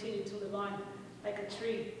words continue to live on like a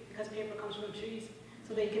tree, because paper comes from trees.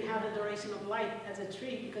 So they can have the duration of life as a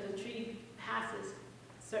tree, because a tree passes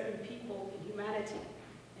certain people in humanity,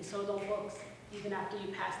 and so don't books, even after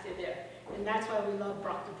you pass, they're there. And that's why we love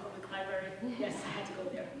Brockton Public Library. Yes, I had to go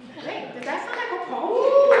there. Wait, does that sound like a poem?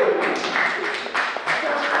 So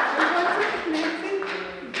I'm going to Nancy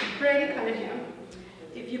Brady Cunningham.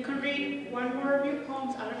 If you can read one more of your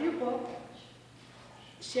poems out of your book,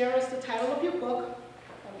 share us the title of your book,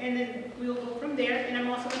 and then we'll go from there. And I'm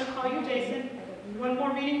also going to call you, Jason, one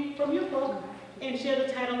more reading from your book, and share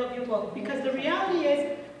the title of your book. Because the reality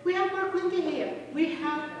is, we have Mark Lincoln here. We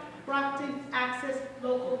have Brockton Access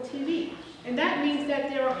Local TV. And that means that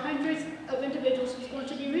there are hundreds of individuals who's going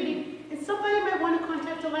to be reading. And somebody might want to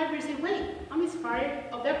contact the library and say, wait, I'm inspired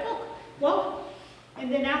of that book. Well,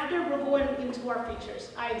 and then after, we're going into our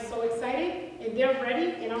features. I am so excited, and they're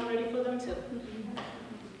ready, and I'm ready for them too.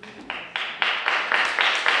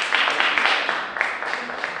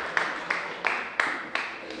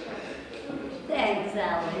 Thanks,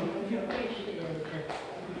 Ally. Appreciate it.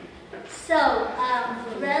 So,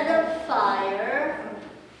 Thread of Fire,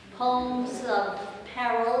 poems of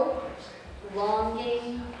peril,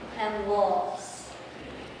 longing, and loss.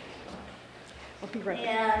 I'll be right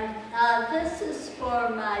back. And this is for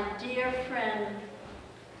my dear friend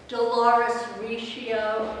Dolores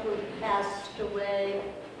Riccio, who passed away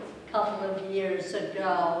a couple of years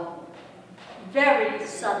ago, very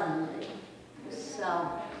suddenly. So,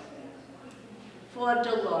 for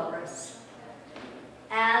Dolores,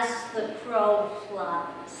 as the crow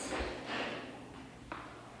flies.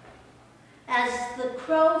 As the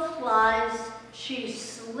crow flies, she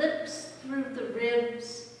slips through the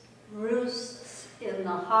ribs, roosts in the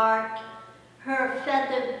heart. Her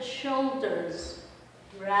feathered shoulders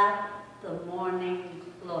wrap the morning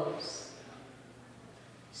close.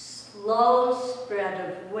 Slow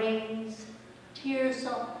spread of wings, tears a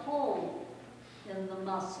hole in the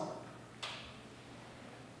muscle.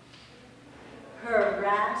 Her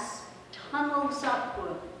rasp tunnels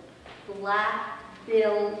upward, black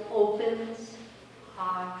bill opens,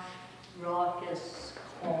 harsh, raucous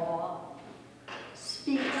caw,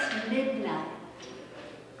 speaks midnight.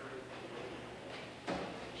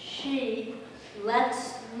 She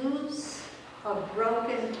lets loose a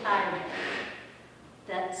broken tyrant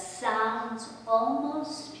that sounds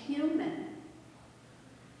almost human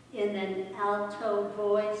in an alto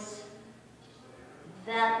voice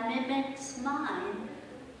that mimics mine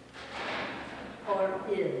or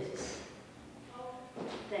is.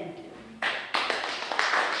 Thank you.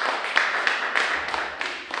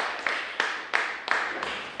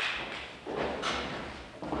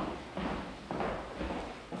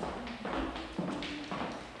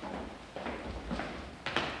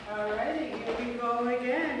 Alrighty, here we go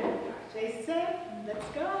again. Jason, let's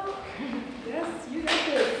go. Yes, you got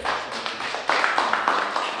this.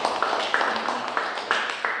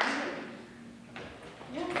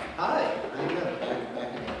 Hi, how you doing?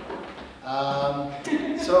 Back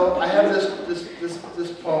again. So I have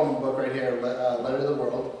this poem book right here, Letter to the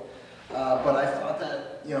World. But I thought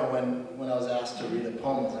that, you know, when I was asked to read a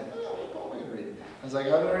poem, I was like, oh, what poem am I going to read? I was like,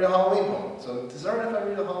 I'm going to read a Halloween poem. So is it all right if I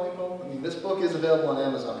read a Halloween poem? I mean, this book is available on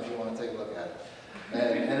Amazon if you want to take a look at it.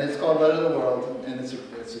 And it's called Letter to the World, and it's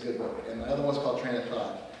a good book. And the other one's called Train of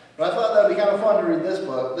Thought. But I thought that would be kind of fun to read this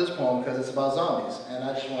poem, because it's about zombies, and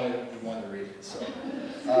I just wanted to read it. So,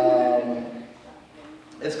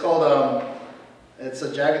 it's called, it's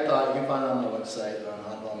a jagged thought. You can find it on my website, on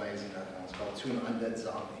oddballmagazine.com. It's called To an Undead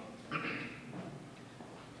Zombie.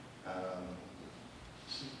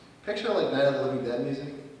 Picture like Night of the Living Dead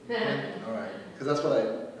music. All right, because that's what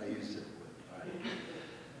I used it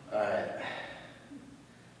with. All right.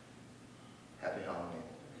 Happy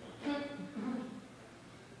Halloween.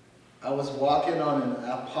 I was walking on an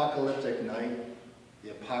apocalyptic night.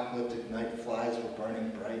 The apocalyptic night flies were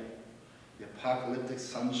burning bright. The apocalyptic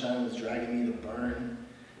sunshine was dragging me to burn.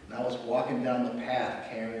 And I was walking down the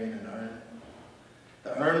path carrying an urn.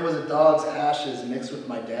 The urn was a dog's ashes mixed with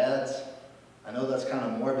my dad's. I know that's kind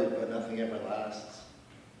of morbid, but nothing ever lasts.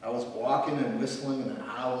 I was walking and whistling, and an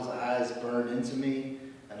owl's eyes burned into me,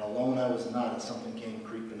 and alone I was not as something came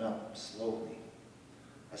creeping up slowly.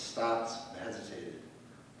 I stopped and hesitated.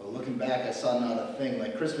 But looking back, I saw not a thing,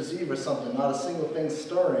 like Christmas Eve or something, not a single thing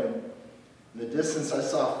stirring. In the distance, I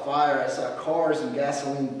saw fire, I saw cars and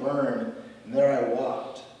gasoline burn, and there I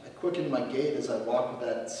walked. I quickened my gait as I walked with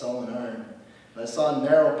that sullen urn, and I saw a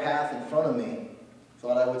narrow path in front of me.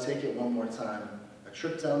 Thought I would take it one more time. A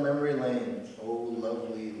trip down memory lane. Oh,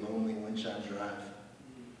 lovely, lonely Windchime Drive.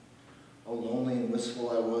 Oh, lonely and wistful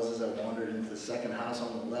I was as I wandered into the second house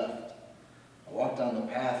on the left. I walked down the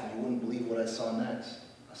path and you wouldn't believe what I saw next.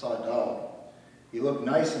 I saw a dog. He looked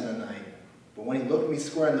nice in the night, but when he looked me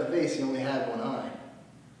square in the face, he only had one eye.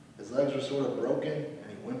 His legs were sort of broken and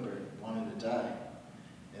he whimpered, wanting to die.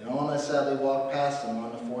 And on I sadly walked past him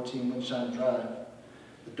on the 14 Windchime Drive.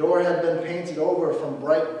 The door had been painted over from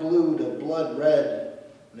bright blue to blood red,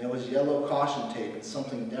 and there was yellow caution tape and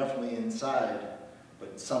something definitely inside,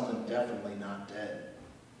 but something definitely not dead.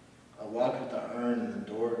 I walked with the urn and the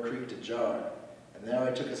door creaked ajar, and there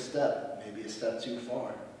I took a step, maybe a step too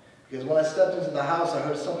far. Because when I stepped into the house, I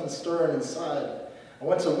heard something stirring inside. I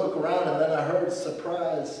went to look around and then I heard,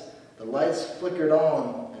 surprise, the lights flickered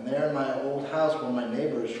on, and there in my old house were my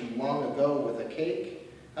neighbors from long ago with a cake.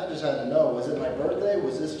 I just had to know, was it my birthday?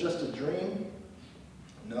 Was this just a dream?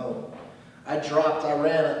 No. I dropped, I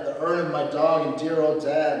ran at the urn of my dog and dear old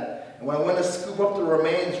dad. And when I went to scoop up the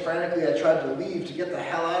remains, frantically I tried to leave to get the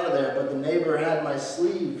hell out of there, but the neighbor had my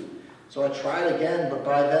sleeve. So I tried again, but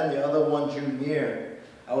by then the other one drew near.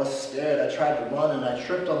 I was scared, I tried to run and I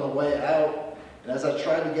tripped on the way out. And as I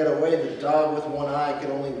tried to get away, the dog with one eye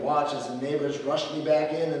could only watch as the neighbors rushed me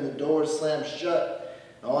back in and the doors slammed shut.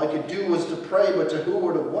 All I could do was to pray, but to who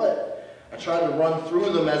or to what? I tried to run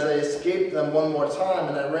through them as I escaped them one more time,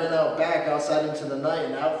 and I ran out back outside into the night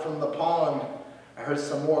and out from the pond. I heard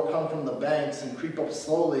some more come from the banks and creep up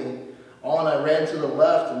slowly. On I ran to the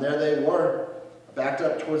left, and there they were. I backed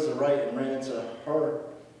up towards the right and ran into her.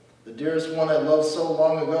 The dearest one I loved so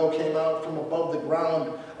long ago came out from above the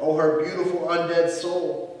ground. Oh, her beautiful undead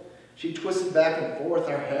soul. She twisted back and forth,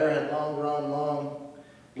 her hair had long grown long.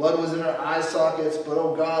 Blood was in her eye sockets, but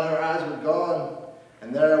oh God, her eyes were gone.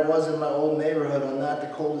 And there I was in my old neighborhood on that the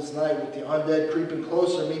coldest night with the undead creeping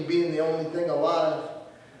closer, me being the only thing alive.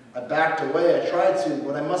 I backed away, I tried to,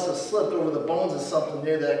 but I must have slipped over the bones of something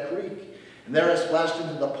near that creek. And there I splashed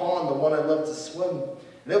into the pond, the one I loved to swim.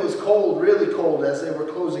 And it was cold, really cold, as they were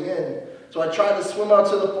closing in. So I tried to swim out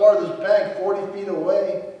to the farthest bank, 40 feet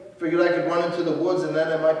away. Figured I could run into the woods and then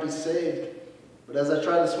I might be saved. But as I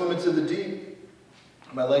tried to swim into the deep,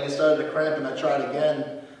 my leg had started to cramp and I tried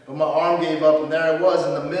again. But my arm gave up and there I was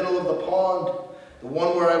in the middle of the pond, the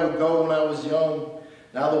one where I would go when I was young.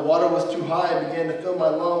 Now the water was too high, it began to fill my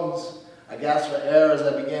lungs. I gasped for air as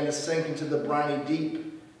I began to sink into the briny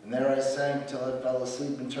deep. And there I sank till I fell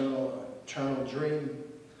asleep in eternal dream.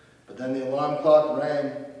 But then the alarm clock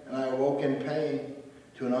rang and I awoke in pain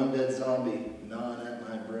to an undead zombie gnawing at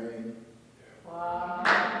my brain. Wow.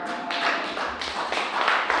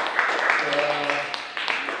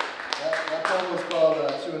 That poem was called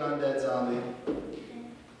To an Undead Zombie.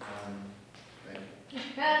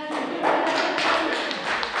 Thank you.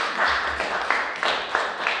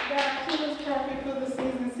 That key was perfect for the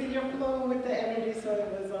season. See, you're flowing with the energy, so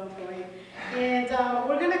it was on point. And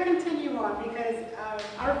we're going to continue on because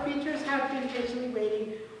our features have been patiently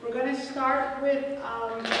waiting. We're going to start with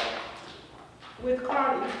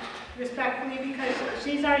Carly, respectfully, because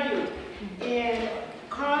she's our youth. And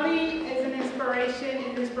Carly is an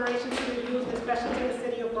inspiration to the youth, especially to the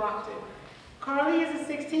city of Brockton. Carly is a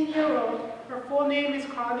 16-year-old. Her full name is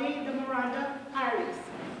Carly de Miranda Paris.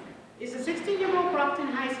 Is a 16-year-old Brockton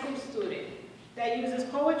High School student that uses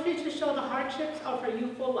poetry to show the hardships of her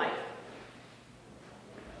youthful life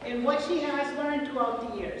and what she has learned throughout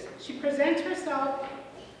the years. She presents herself,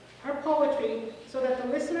 her poetry, so that the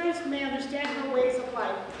listeners may understand her ways of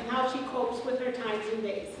life and how she copes with her times and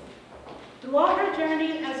days. Throughout her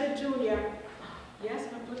journey as a junior, yes,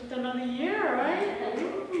 I put another year, right?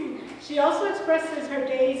 She also expresses her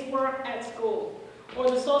day's work at school, or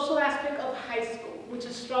the social aspect of high school, which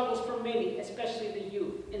is struggles for many, especially the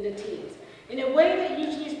youth and the teens, in a way that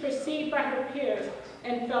usually is perceived by her peers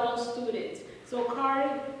and fellow students. So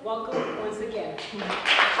Carly, welcome once again.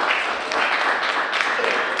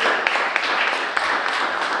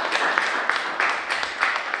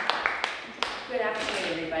 Good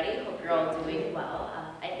afternoon, everybody. Hope you're all doing well.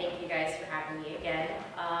 I thank you guys for having me again.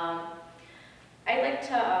 I'd like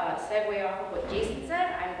to segue off of what Jason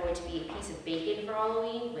said. I'm going to be a piece of bacon for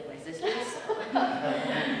Halloween with my sisters. So.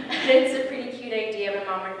 It's a pretty cute idea. My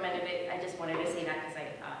mom recommended it. I just wanted to say that because I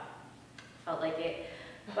felt like it.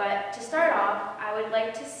 But to start off, I would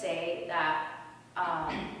like to say that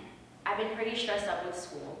I've been pretty stressed out with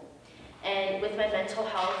school. And with my mental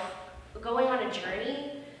health, going on a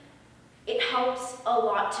journey, it helps a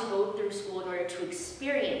lot to go through school in order to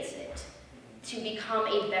experience it, to become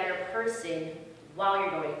a better person while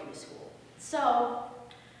you're going through school. So,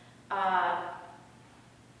 a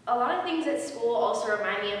lot of things at school also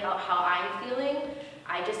remind me about how I'm feeling.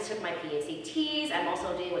 I just took my PSATs, I'm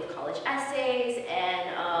also dealing with college essays,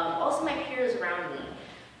 and also my peers around me.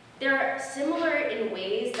 They're similar in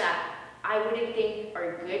ways that I wouldn't think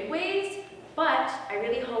are good ways, but I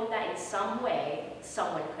really hope that in some way,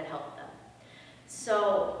 someone could help them.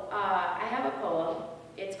 So, I have a poem.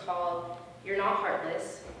 It's called You're Not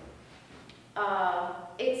Heartless.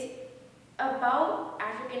 It's about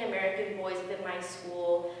African-American boys within my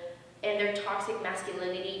school and their toxic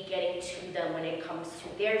masculinity getting to them when it comes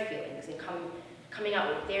to their feelings and coming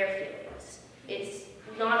out with their feelings. It's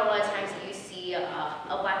not a lot of times that you see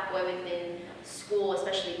a black boy within school,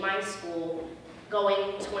 especially my school,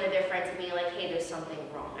 going to one of their friends and being like, hey, there's something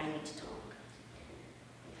wrong, I need to talk.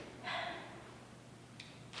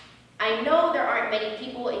 I know there aren't many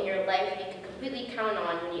people in your life you can completely count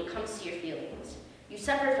on when it comes to your feelings. You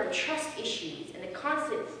suffer from trust issues and the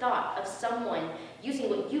constant thought of someone using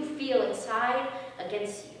what you feel inside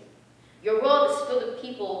against you. Your world is filled with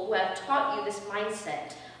people who have taught you this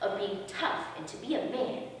mindset of being tough and to be a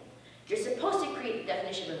man. You're supposed to create the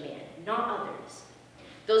definition of a man, not others.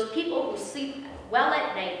 Those people who sleep well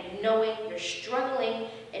at night knowing you're struggling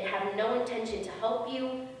and have no intention to help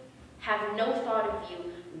you, have no thought of you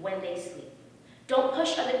when they sleep. Don't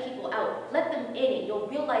push other people out. Let them in and you'll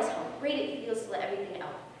realize how great it feels to let everything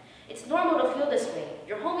out. It's normal to feel this way.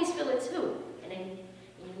 Your homies feel it too, and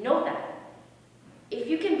you know that. If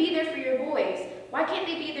you can be there for your boys, why can't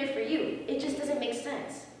they be there for you? It just doesn't make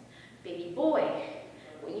sense. Baby boy,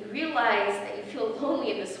 when you realize that you feel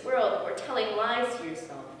lonely in this world or telling lies to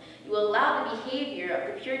yourself, you allow the behavior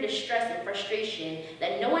of the pure distress and frustration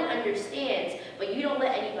that no one understands, but you don't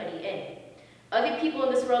let anybody in. Other people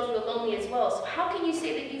in this world feel lonely as well, so how can you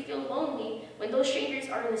say that you feel lonely when those strangers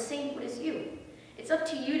are in the same boat as you? It's up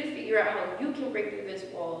to you to figure out how you can break through those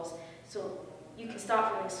walls so you can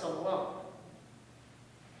stop feeling so alone.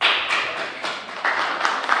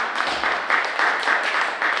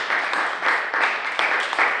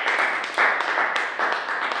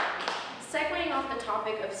 Segueing off the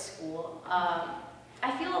topic of school,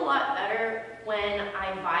 I feel a lot better when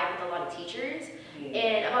I vibe with a lot of teachers.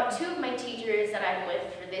 And about 2 of my teachers that I'm with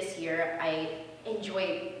for this year, I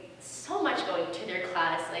enjoy so much going to their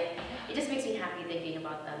class. Like, it just makes me happy thinking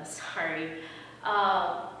about them, sorry.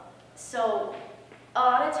 So, a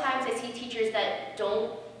lot of times I see teachers that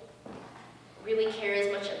don't really care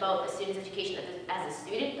as much about the student's education as a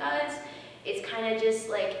student does. It's kind of just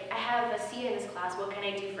like, I have a C in this class, what can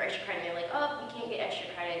I do for extra credit? And they're like, oh, you can't get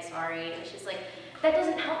extra credit, sorry. And it's just like, that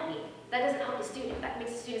doesn't help me. That doesn't help the student. That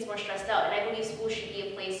makes the students more stressed out. And I believe school should be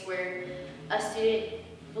a place where a student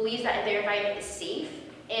believes that their environment is safe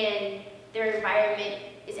and their environment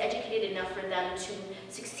is educated enough for them to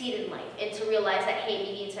succeed in life and to realize that, hey,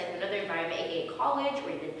 maybe inside of another environment, aka college or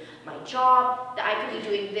even my job, that I could be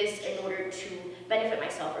doing this in order to benefit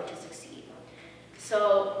myself or to succeed.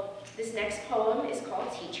 So this next poem is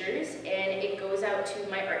called Teachers, and it goes out to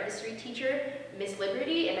my art history teacher, Miss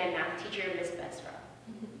Liberty, and my math teacher, Miss Besra.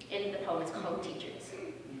 And the poem is called Teachers.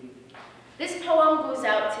 This poem goes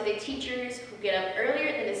out to the teachers who get up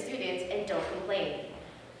earlier than the students and don't complain.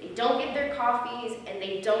 They don't get their coffees and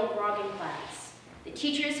they don't grog in class. The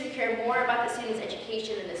teachers who care more about the student's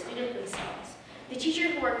education than the student themselves. The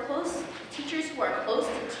teachers who are close to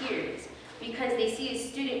tears because they see a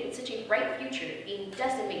student with such a bright future being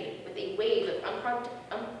decimated with a wave of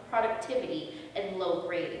unproductivity and low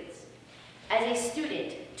grades. As a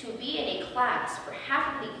student, to be in a class for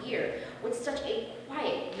half of the year with such a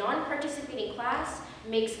quiet, non-participating class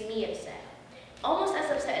makes me upset. Almost as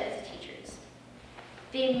upset as the teachers.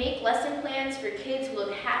 They make lesson plans for kids who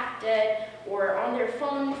look half dead or on their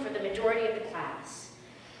phone for the majority of the class.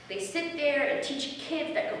 They sit there and teach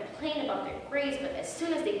kids that complain about their grades, but as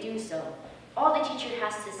soon as they do so, all the teacher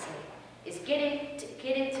has to say is get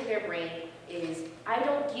into their brain is, I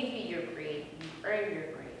don't give you your grade, you earn your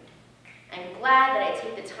grade. I'm glad that they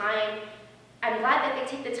take the time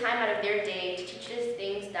out of their day to teach us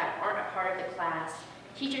things that aren't a part of the class.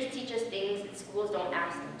 Teachers teach us things that schools don't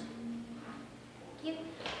ask them to. Thank you.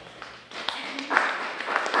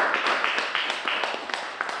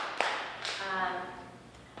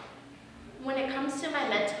 When it comes to my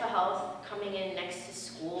mental health coming in next to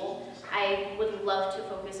school, I would love to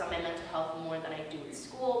focus on my mental health more than I do at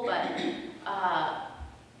school, but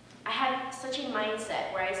I have such a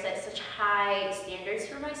mindset where I set such high standards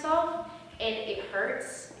for myself, and it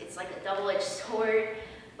hurts. It's like a double-edged sword,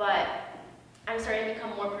 but I'm starting to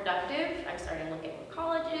become more productive. I'm starting to look at more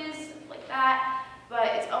colleges, stuff like that,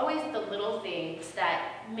 but it's always the little things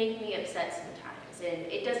that make me upset sometimes, and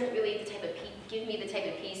it doesn't really give me the type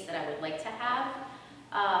of peace that I would like to have,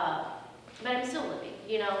 but I'm still living,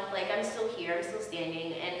 you know? Like, I'm still here, I'm still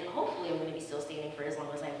standing, and hopefully I'm going to be still standing for as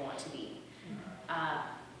long as I want to be.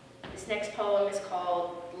 This next poem is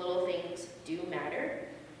called Little Things Do Matter.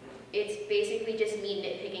 It's basically just me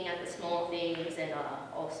nitpicking at the small things and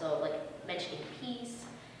also like mentioning peace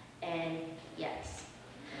and yes.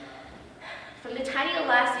 From the tiny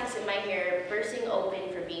elastics in my hair bursting open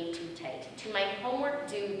for being too tight, to my homework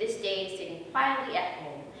due this day sitting quietly at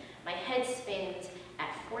home, my head spins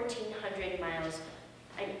at 1,400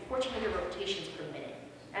 rotations per minute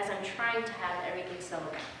as I'm trying to have everything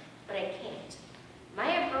settled down, but I can't. Am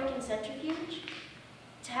I a broken centrifuge?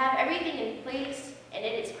 To have everything in place and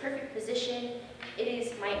in its perfect position, it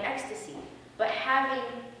is my ecstasy. But having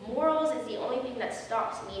morals is the only thing that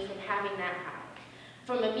stops me from having that high.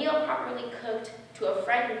 From a meal properly cooked to a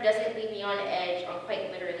friend who doesn't leave me on edge on quite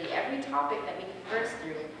literally every topic that we converse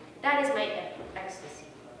through, that is my ecstasy.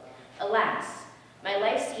 Alas, my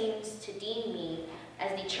life seems to deem me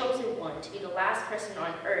as the chosen one to be the last person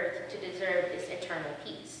on earth to deserve this eternal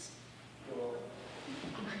peace.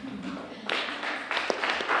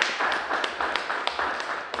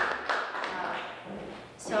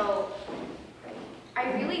 So,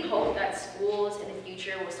 I really hope that schools in the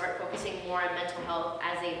future will start focusing more on mental health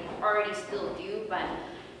as they already still do, but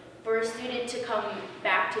for a student to come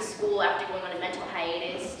back to school after going on a mental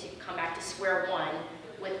hiatus, to come back to square one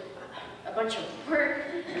with a bunch of work,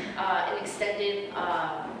 an extended,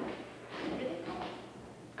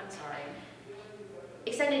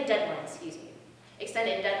 extended deadline, excuse me.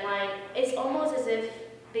 Extended deadline, it's almost as if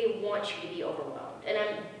they want you to be overwhelmed. And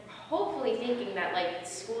I'm hopefully thinking that like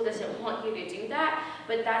school doesn't want you to do that,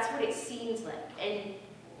 but that's what it seems like. And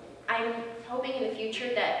I'm hoping in the future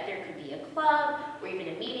that there could be a club or even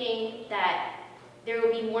a meeting, that there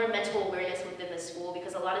will be more mental awareness within the school,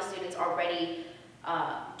 because a lot of students already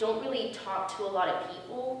don't really talk to a lot of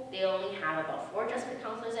people. They only have about 4 adjustment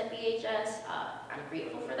counselors at BHS. I'm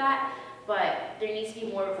grateful for that, but there needs to be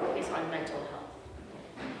more focus on mental health.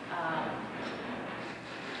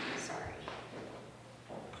 Sorry.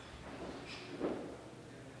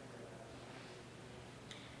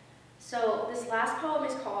 So this last poem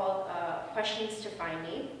is called Questions to Find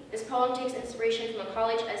Me. This poem takes inspiration from a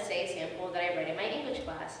college essay sample that I read in my English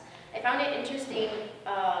class. I found it interesting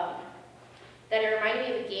that it reminded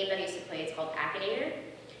me of a game that I used to play. It's called Akinator.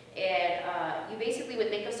 And you basically would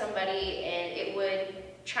think of somebody and it would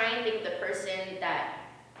try and think of the person that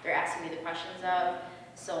they're asking me the questions of.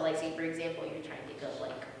 So like say for example, you're trying to think of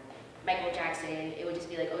like Michael Jackson, it would just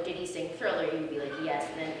be like, oh, did he sing Thriller? You would be like, yes.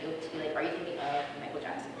 And then it would just be like, are you thinking of Michael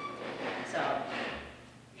Jackson? So,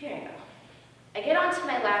 here I go. I get onto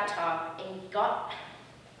my laptop and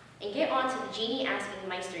get onto the Genie Asking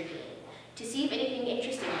Meister game to see if anything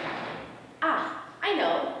interesting would happen. Ah, I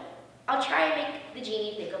know. I'll try and make the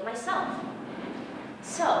genie think of myself.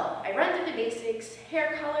 So, I run through the basics: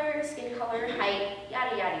 hair color, skin color, height,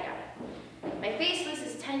 yada yada yada. My face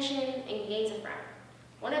loses tension and gains a frown.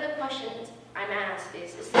 One of the questions I'm asked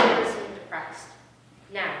is this person depressed?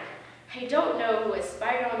 Now, I don't know who has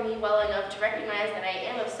spied on me well enough to recognize that I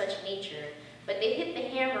am of such nature, but they hit the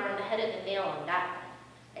hammer on the head of the nail on that one.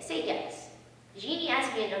 I say yes. The genie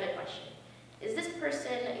asks me another question. Is this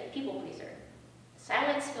person a people pleaser?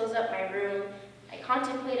 Silence fills up my room. I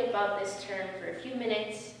contemplate about this term for a few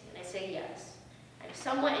minutes, and I say yes. I'm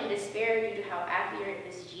somewhat in despair due to how accurate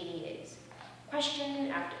this genie is.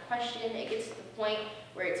 Question after question, it gets to the point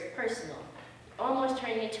where it's personal, almost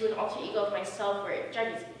turning into an alter ego of myself where it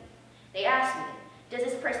judges me. They ask me, does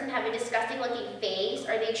this person have a disgusting looking face?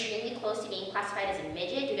 Are they extremely close to being classified as a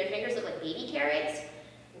midget? Do their fingers look like baby carrots?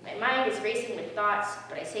 My mind is racing with thoughts,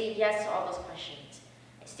 but I say yes to all those questions.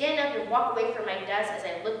 I stand up and walk away from my desk as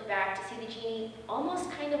I look back to see the genie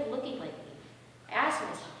almost kind of looking like me. I ask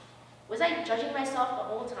myself, was I judging myself the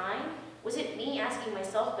whole time? Was it me asking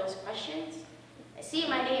myself those questions? I see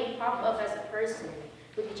my name pop up as a person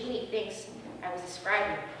who the genie thinks I was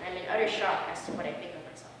describing, and I'm in utter shock as to what I think of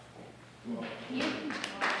myself. You?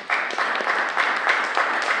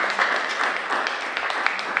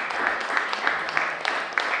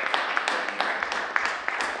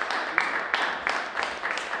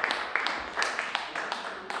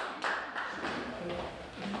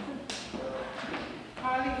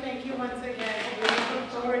 Harley, thank you once again. We look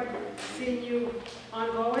forward to seeing you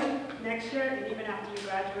ongoing next year and even after you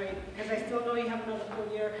graduate, because I still know you have another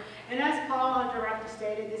full year. And as Paul, our director,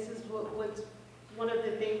 stated, this is what's one of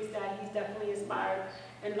the things that he's definitely inspired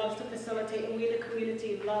and loves to facilitate, and we in the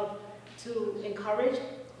community love to encourage,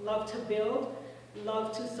 love to build,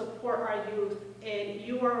 love to support our youth. And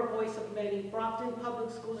you are a voice of many. Brockton Public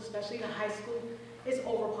Schools, especially the high school, is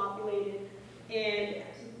overpopulated, and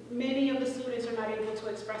many of the students are not able to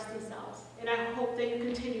express themselves. And I hope that you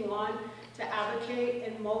continue on to advocate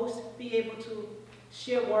and most be able to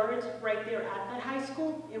share words right there at that high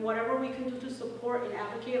school, and whatever we can do to support and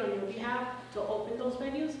advocate on your behalf to open those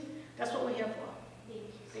venues, that's what we're here for.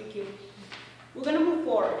 Thank you. We're going to move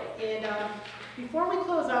forward, and before we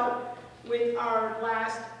close out with our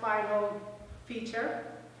last final feature,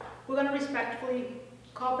 we're going to respectfully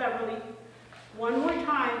call Beverly one more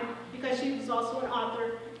time, because she was also an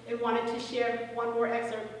author and wanted to share one more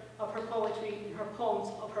excerpt of her poetry and her poems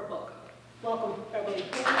of her book. Welcome, Beverly.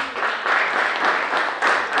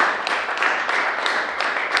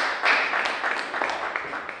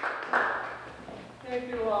 Thank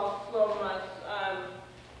you all so much.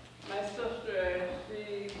 My sister,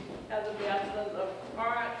 she has a bachelor's of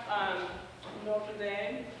art, Notre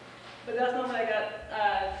Dame, but that's not what I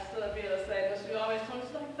got stood up here to say, but she always told me,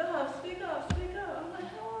 she's like, Bev, speak up, speak up. I'm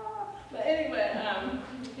like, oh. But anyway,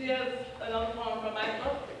 here's another poem from my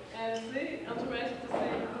book, and see, inspiration to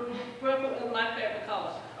see, purple is my favorite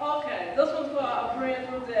color. Okay, this one's for a brand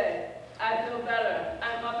new day. I feel better.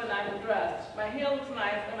 I'm up and I'm dressed. My hair looks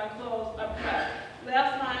nice and my clothes are pressed.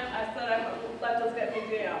 Last time I said I would let this get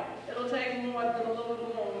me down. It'll take more than a little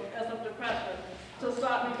gloom and some depression to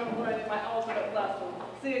stop me from learning my ultimate lesson.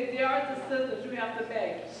 See, there are decisions you have to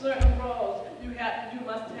make, certain roles you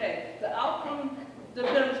must take. The outcome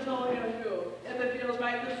depends totally on you, if it feels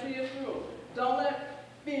right to see it through. Don't let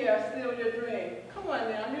fear steal your dream. Come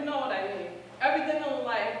on now, you know what I mean. Everything in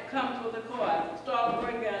life comes with a cost. Start over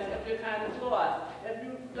again if you're kind of lost. If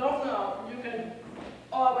you don't know, you can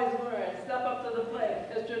always learn. Step up to the plate.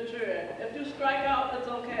 It's your turn. If you strike out, it's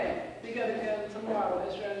okay. You get again tomorrow.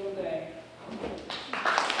 It's your new day.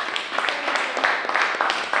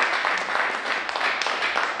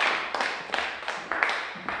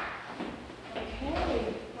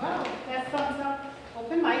 Okay, wow, that sums up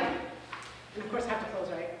open mic. And of course, I have to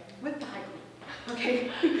close, right? With the haiku.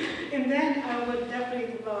 Okay, and then I would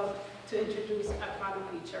definitely love to introduce our final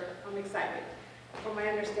feature. I'm excited. From my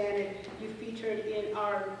understanding, you featured in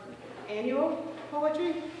our annual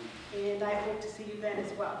poetry, and I hope to see you then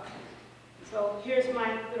as well. So here's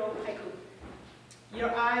my little haiku.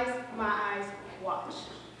 Your eyes, my eyes, watch.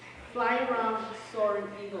 Fly around soaring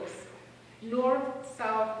eagles. North,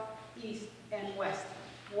 south, east, and west.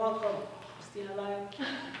 Welcome, Christina Lyle.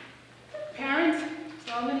 Parents,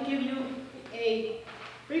 so I'm going to give you a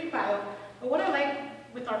brief bio. But what I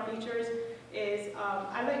like with our features is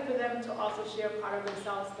I like for them to also share part of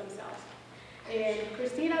themselves. And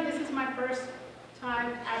Christina, this is my first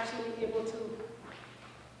time actually able to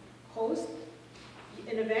host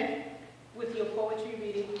an event with your poetry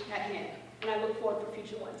reading at hand, and I look forward for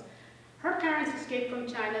future ones. Her parents escaped from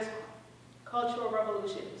China's Cultural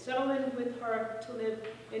Revolution, settled in with her to live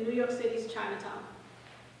in New York City's Chinatown.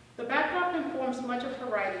 The backdrop informs much of her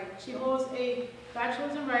writing. She holds a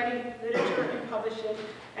bachelor's in writing, literature, and publishing,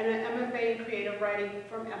 and an MFA in creative writing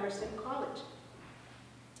from Emerson College.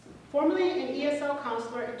 Formerly an ESL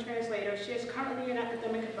counselor and translator, she is currently an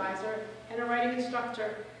academic advisor and a writing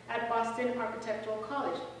instructor at Boston Architectural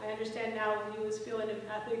College. I understand now you was feeling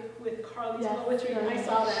empathic with Carly's poetry, and I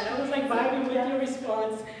saw that. I was like vibing with your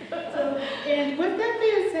response. So, and with that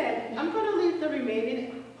being said, I'm going to leave the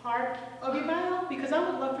remaining part of your bio because I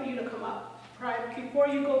would love for you to come up before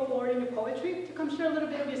you go forward in your poetry to come share a little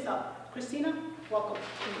bit of yourself. Christina, welcome.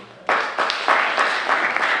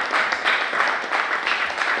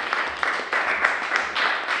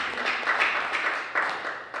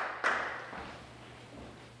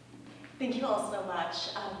 Thank you all so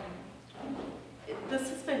much. This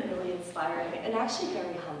has been really inspiring and actually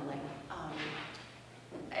very humbling.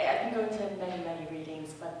 I've been going to many, many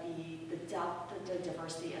readings, but the depth, the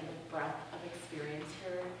diversity, and the breadth of experience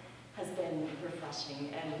here has been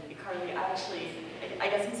refreshing. And Carly, I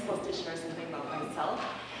guess I'm supposed to share something about myself,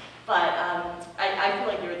 but I feel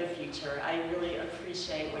like you're the future. I really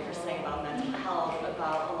appreciate what you're saying about mental health,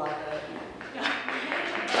 about a lot of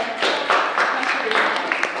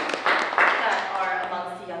that are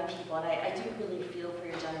amongst the young people, and I do really feel for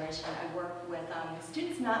your generation. I work with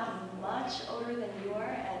students not much older than you are,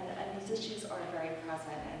 and these issues are very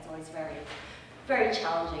present, and it's always very, very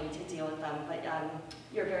challenging to deal with them, but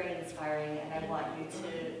you're very inspiring, and I want you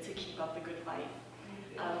to keep up the good fight.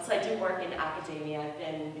 So I do work in academia. I've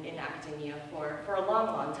been in academia for a long,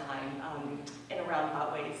 long time, in a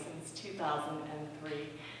roundabout way, since 2003.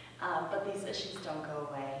 But these issues don't go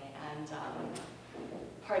away, and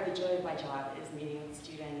part of the joy of my job is meeting with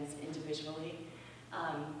students individually.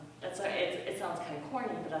 It sounds kind of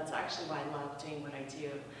corny, but that's actually why I love doing what I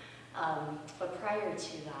do. But prior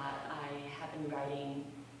to that, I have been writing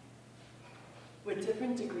with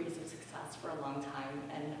different degrees of success for a long time,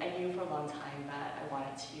 and I knew for a long time that I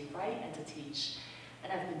wanted to write and to teach,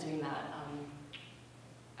 and I've been doing that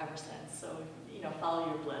ever since. So, you know, follow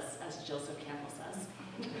your bliss, as Joseph Campbell says.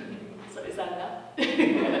 So is that enough?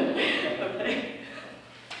 Okay.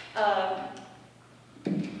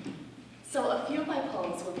 So a few of my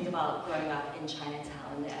poems will be about growing up in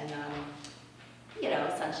Chinatown and, you know,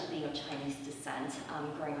 essentially being of Chinese descent,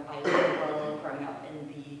 growing up bilingual, growing up in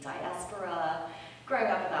the diaspora, growing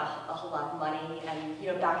up without a whole lot of money, and, you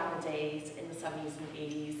know, back in the days, in the 70s and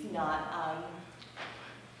 80s,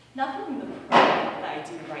 not feeling the pride that I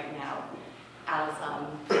do right now as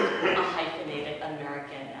a hyphenated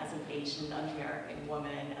American, as an Asian American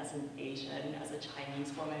woman, as an Asian, as a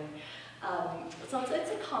Chinese woman. So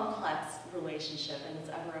it's a complex relationship, and it's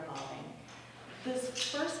ever evolving. This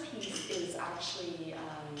first piece is actually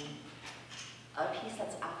a piece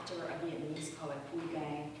that's after a Vietnamese poet, Wu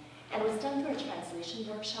Gang, and it was done through a translation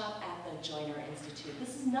workshop at the Joyner Institute.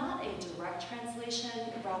 This is not a direct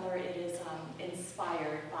translation, rather it is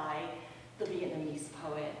inspired by the Vietnamese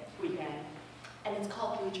poet, Wu Gang, and it's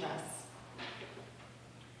called Blue Dress.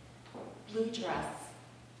 Blue dress,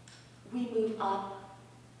 we move up,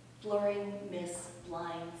 blurring mist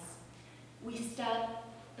blinds. We step,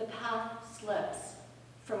 the path slips,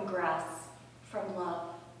 from grass, from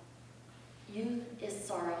love. Youth is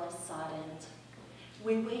sorrow soddened.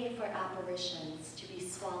 We wait for apparitions to be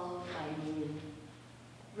swallowed by moon.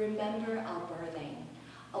 Remember our birthing,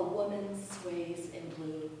 a woman sways in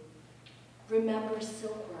blue. Remember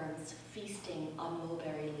silkworms feasting on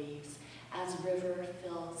mulberry leaves as river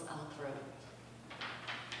fills our throat.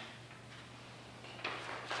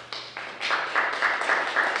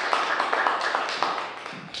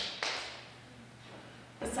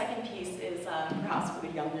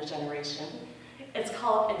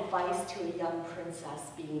 Advice to a young princess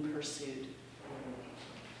being pursued.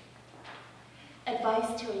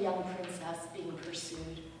 Advice to a young princess being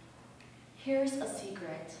pursued. Here's a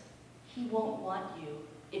secret. He won't want you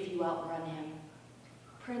if you outrun him.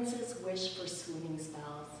 Princes wish for swooning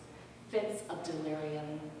spells, fits of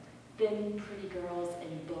delirium, thin, pretty girls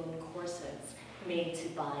in bone corsets made to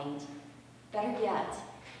bind. Better yet,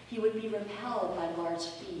 he would be repelled by large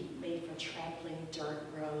feet made for trampling dirt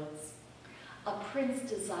roads. A prince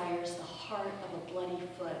desires the heart of a bloody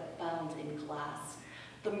foot bound in glass,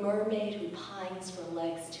 the mermaid who pines for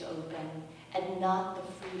legs to open, and not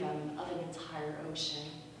the freedom of an entire ocean.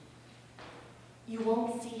 You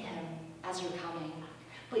won't see him as you're coming,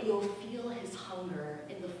 but you'll feel his hunger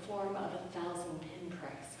in the form of 1,000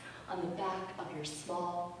 pinpricks on the back of your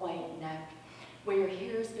small white neck, where your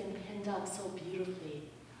hair's been pinned up so beautifully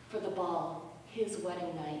for the ball, his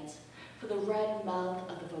wedding night, for the red mouth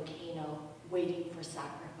of the volcano waiting for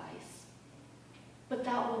sacrifice. But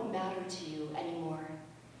that won't matter to you anymore.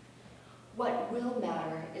 What will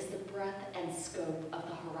matter is the breadth and scope of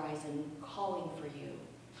the horizon calling for you.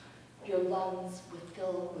 Your lungs will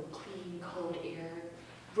fill with clean, cold air,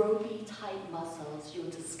 ropey, tight muscles you'll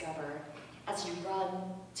discover as you run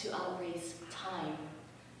to outrace time.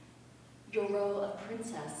 Your role of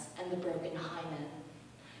princess and the broken hymen.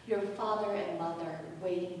 Your father and mother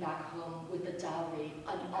waiting back home with the dowry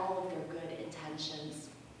on all of their good intentions.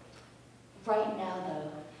 Right now,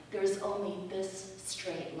 though, there's only this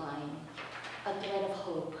straight line, a thread of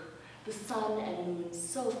hope, the sun and moon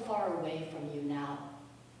so far away from you now.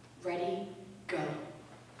 Ready, go.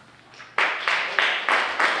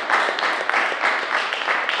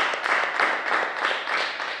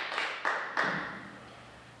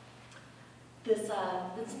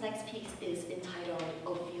 This next piece is entitled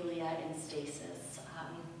Ophelia in Stasis,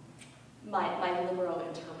 my liberal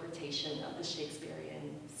interpretation of the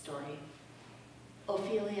Shakespearean story.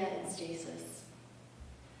 Ophelia in Stasis.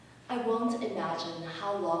 I won't imagine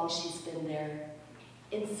how long she's been there,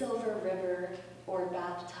 in silver river or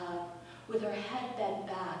bathtub, with her head bent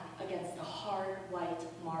back against the hard white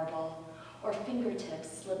marble, or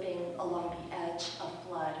fingertips slipping along the edge of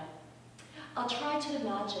flood. I'll try to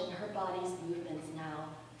imagine her body's movements now,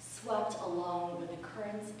 swept along with the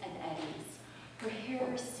currents and eddies, her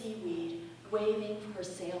hair seaweed waving for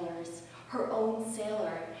sailors, her own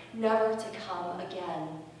sailor, never to come again.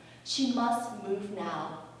 She must move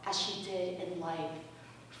now, as she did in life,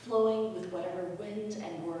 flowing with whatever wind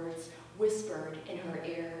and words whispered in her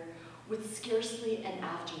ear, with scarcely an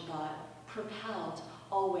afterthought, propelled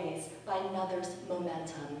always by another's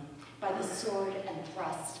momentum, by the sword and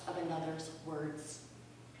thrust of another's words.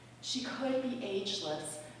 She could be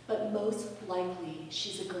ageless, but most likely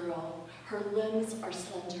she's a girl. Her limbs are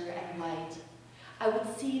slender and white. I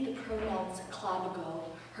would see the pronouns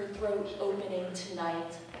clavicle, her throat opening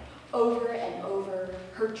tonight. Over and over,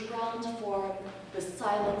 her drowned form, the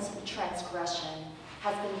silent transgression,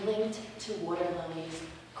 has been linked to water lilies,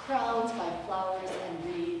 crowned by flowers and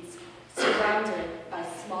reeds, surrounded by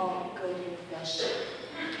small golden fish,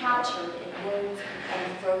 captured in words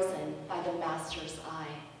and frozen by the master's eye.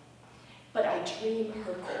 But I dream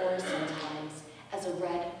her core sometimes as a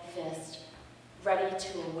red fist, ready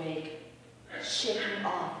to awake, shaking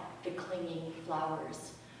off the clinging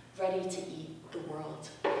flowers, ready to eat the world.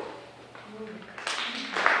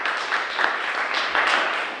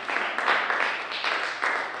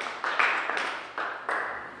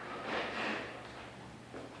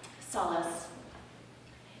 Solace.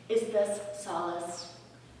 Is this solace,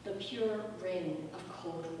 the pure ring of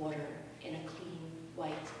cold water in a clean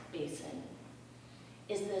white basin?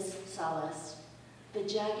 Is this solace, the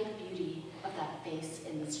jagged beauty of that face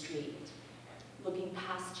in the street, looking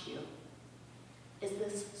past you? Is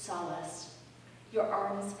this solace, your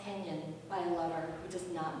arms pinioned by a lover who does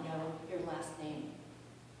not know your last name?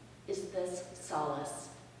 Is this solace,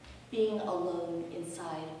 being alone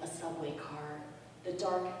inside a subway car, the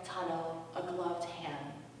dark tunnel, a gloved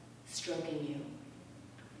hand stroking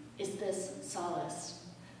you? Is this solace,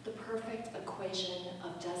 the perfect equation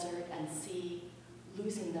of desert and sea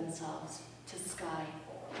losing themselves to sky?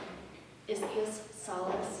 Is this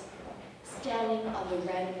solace, standing on the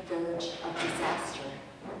red verge of disaster,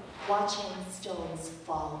 watching stones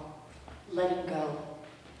fall, letting go,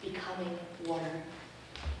 becoming water?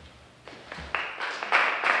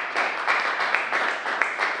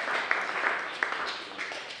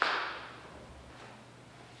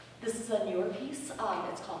 This is a newer piece.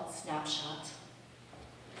 It's called Snapshot.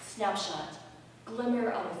 Snapshot.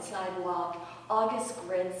 Glimmer on the sidewalk. August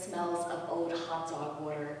grid smells of old hot dog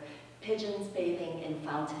water. pigeons bathing in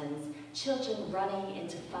fountains, children running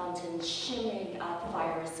into fountains, shimmering up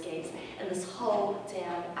fire escapes, and this whole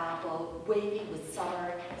damn apple wavy with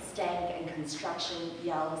summer, stank, and construction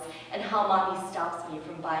yells, and how mommy stops me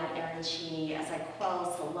from buying arancini as I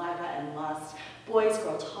quell saliva and lust. Boys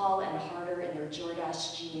grow tall and harder in their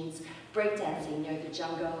Jordache jeans, breakdancing near the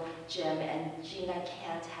Jungo gym, and Gina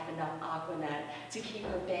can't have enough Aquanet to keep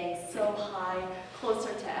her bangs so high,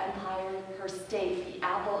 closer to Empire, her state, the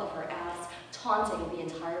apple of her ass, taunting the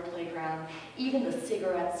entire playground. Even the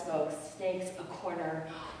cigarette smoke snakes a corner,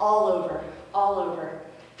 all over, all over.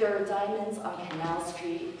 There are diamonds on Canal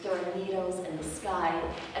Street, there are needles in the sky,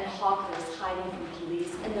 and hawkers hiding from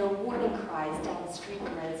police, and their warning cries down street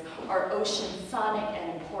grids are ocean sonic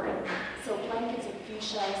and important. So blankets of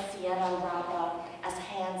fuchsia, sienna rapa, as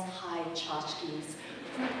hands hide tchotchkes,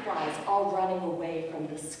 fruit flies all running away from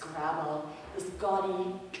the Scrabble, this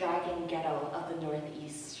gaudy dragon ghetto of the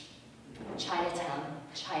Northeast. Chinatown,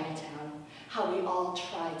 Chinatown, how we all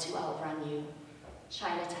try to outrun you.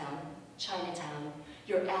 Chinatown, Chinatown,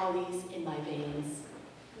 your alleys in my veins.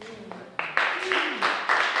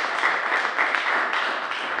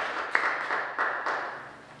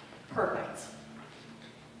 Perfect.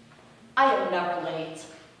 I am never late.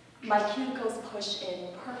 My cuticles push in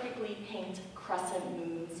perfectly painted crescent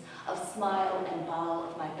moons of smile and bow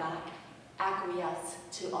of my back, acquiesce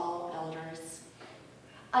to all elders.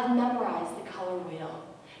 I've memorized the color wheel,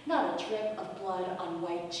 not a drip of blood on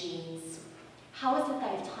white jeans. How is it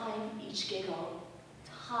that I've timed each giggle,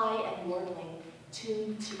 high and warbling,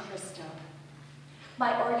 tuned to Christo?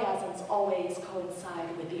 My orgasms always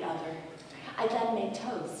coincide with the other. I then make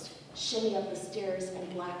toast, shimmy up the stairs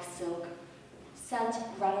in black silk, scent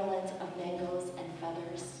redolent of mangoes and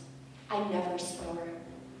feathers. I never snore.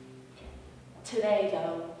 Today,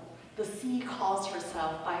 though, the sea calls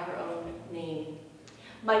herself by her own name.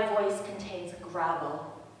 My voice contains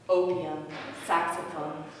gravel, opium,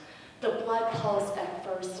 saxophone. The blood pulse at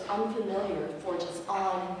first unfamiliar forges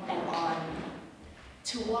on and on.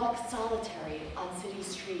 To walk solitary on city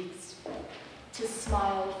streets, to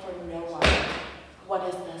smile for no one. What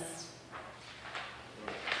is this?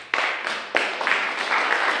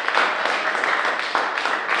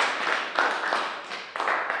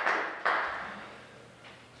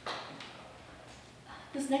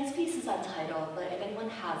 This next piece is untitled, but if anyone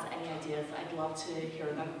has any ideas, I'd love to hear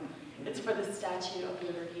them. It's for the Statue of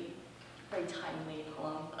Liberty. Very timely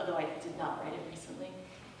poem, although I did not write it recently.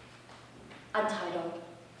 Untitled.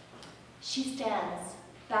 She stands,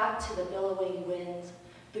 back to the billowing wind,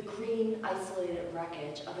 the green, isolated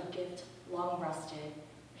wreckage of a gift long rusted,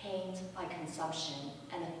 pained by consumption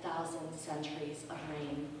and 1,000 centuries of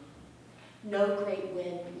rain. No great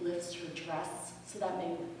wind lifts her dress so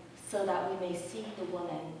that we may see the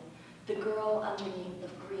woman, the girl underneath the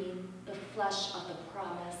green, the flesh of the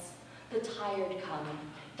promise, the tired come,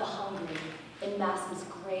 the hungry, in masses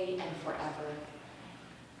gray and forever.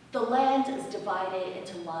 The land is divided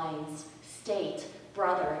into lines, state,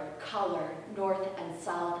 brother, color, north and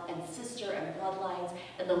south, and sister and bloodlines,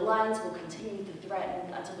 and the lines will continue to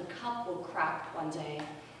threaten until the cup will crack one day,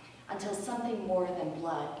 until something more than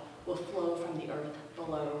blood will flow from the earth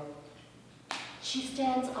below. She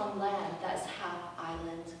stands on land that is half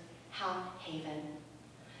island, half haven.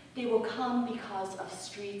 They will come because of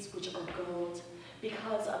streets which are gold,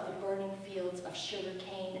 because of the burning fields of sugar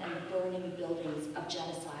cane and the burning buildings of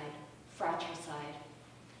genocide, fratricide.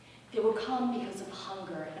 They will come because of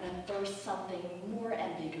hunger and a thirst something more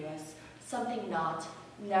ambiguous, something not,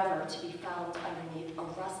 never to be found underneath a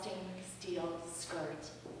rusting steel skirt.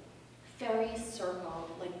 Fairies circle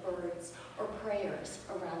like birds or prayers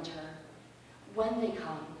around her. When they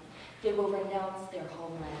come, they will renounce their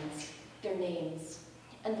homelands, their names,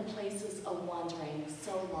 and the places of wandering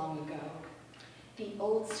so long ago. The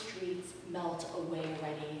old streets melt away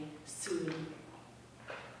already, soon.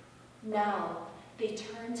 Now, they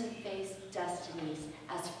turn to face destinies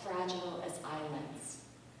as fragile as islands.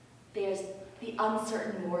 There's the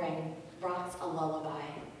uncertain mooring rocks a lullaby.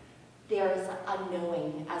 There's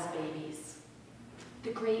unknowing as babies.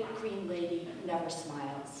 The great green lady never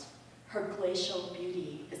smiles. Her glacial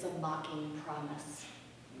beauty is a mocking promise.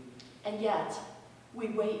 And yet, we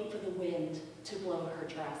wait for the wind to blow her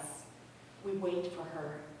dress. We wait for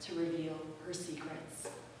her to reveal her secrets.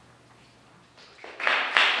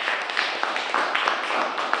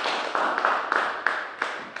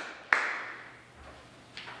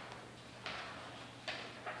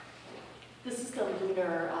 This is the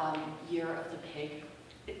lunar year of the pig.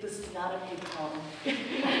 This is not a pig poem.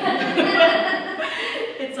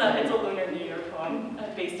 It's a Lunar New Year poem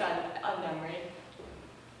based on memory.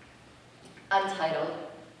 Untitled.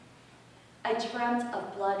 I dreamt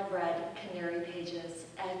of blood-red canary pages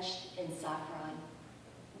etched in saffron.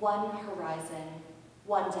 One horizon,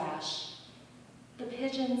 one dash. The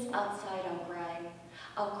pigeons outside on Grime,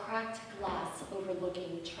 I'll cracked glass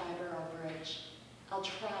overlooking Triborough Bridge. I'll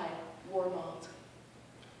try Warbled.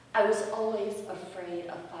 I was always afraid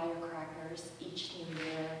of firecrackers each new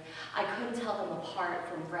year. I couldn't tell them apart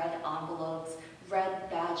from red envelopes, red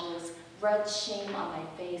badges, red shame on my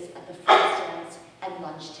face at the food stands, and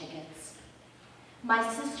lunch tickets. My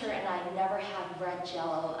sister and I never had red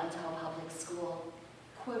Jell-O until public school,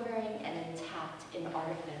 quivering and intact in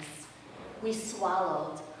artifice. We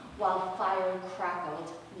swallowed while fire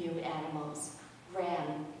crackled new animals,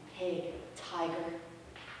 ram, pig, tiger,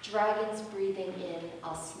 dragons breathing in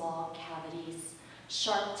our small cavities,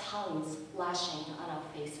 sharp tongues lashing on our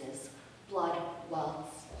faces, blood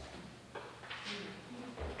welts.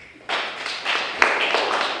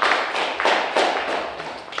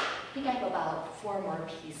 I think I have about 4 more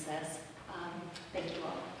pieces. Thank you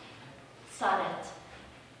all. Sonnet.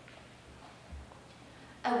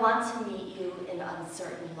 I want to meet you in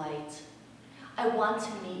uncertain light. I want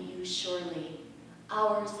to meet you surely,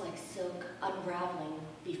 hours like silk unraveling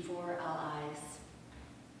before our eyes.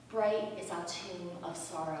 Bright is our tomb of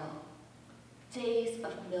sorrow. Days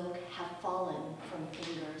of milk have fallen from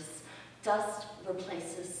fingers. Dust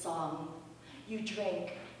replaces song. You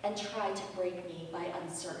drink and try to break me by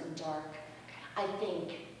uncertain dark. I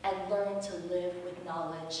think and learn to live with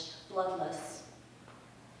knowledge, bloodless.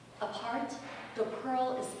 Apart, the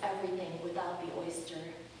pearl is everything without the oyster.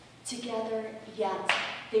 Together, yet,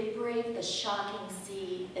 they brave the shocking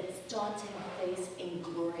sea, its daunting face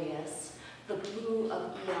inglorious. The blue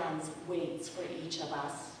of eons waits for each of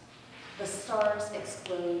us. The stars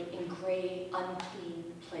explode in gray,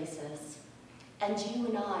 unclean places. And you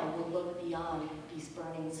and I will look beyond these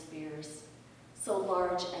burning spheres. So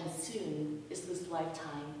large and soon is this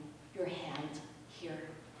lifetime, your hand here.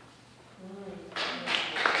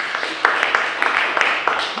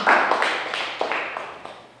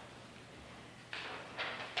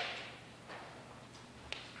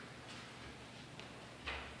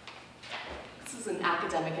 This is an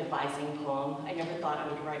academic advising poem. I never thought I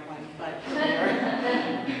would write one, but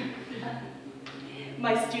here.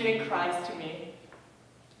 My student cries to me.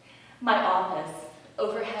 My office,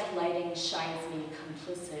 overhead lighting shines me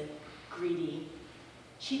complicit, greedy.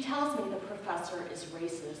 She tells me the professor is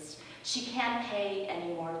racist. She can't pay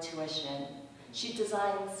any more tuition. She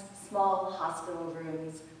designs small hospital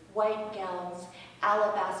rooms, white gowns,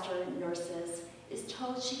 alabaster nurses, is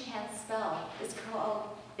told she can't spell, is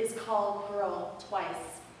called girl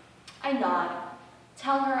twice. I nod,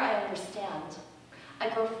 tell her I understand. I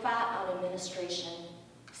grow fat on administration,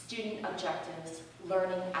 student objectives,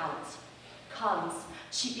 learning out. Comes,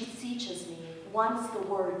 she beseeches me, wants the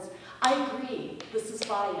words, I agree, this is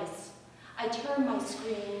bias. I turn my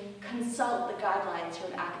screen, consult the guidelines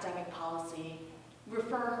from academic policy,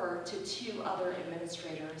 refer her to 2 other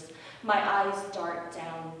administrators. My eyes dart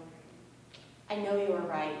down. I know you are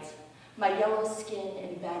right. My yellow skin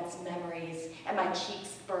embeds memories, and my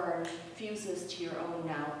cheeks burn, fuses to your own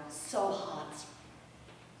now, so hot.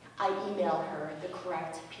 I email her the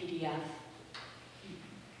correct PDF.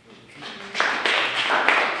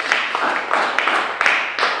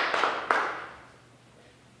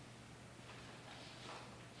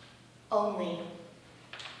 Only.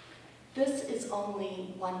 This is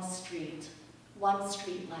only one street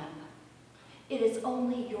lamp. It is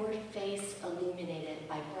only your face illuminated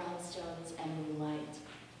by brownstones and moonlight.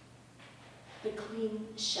 The clean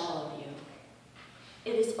shell of you.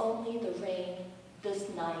 It is only the rain, this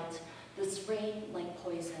night, this rain like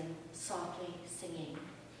poison, softly singing.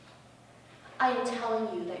 I am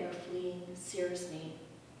telling you that your fleeing sears me.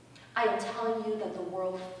 I am telling you that the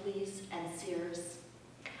world flees and sears.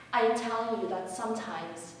 I am telling you that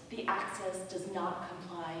sometimes the axis does not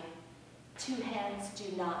comply. 2 hands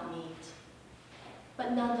do not meet.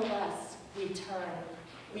 But nonetheless, we turn.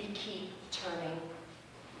 We keep turning.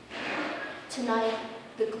 Tonight,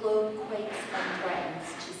 the globe quakes and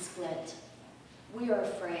threatens to split. We are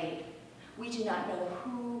afraid. We do not know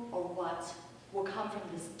who or what will come from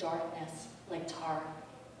this darkness like tar.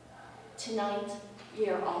 Tonight, we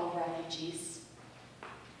are all refugees.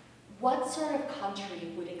 What sort of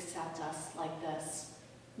country would accept us like this,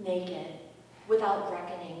 naked, without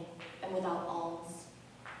reckoning, and without alms?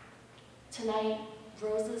 Tonight,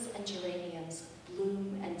 roses and geraniums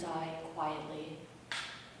bloom and die quietly.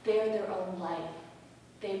 They are their own life.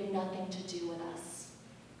 They have nothing to do with us.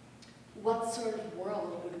 What sort of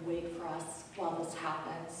world would wait for us while this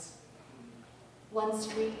happens? One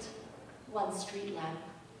street lamp,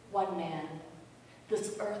 one man.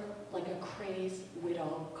 this earth like a crazed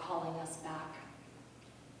widow calling us back.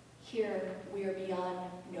 Here, we are beyond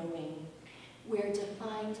knowing. We are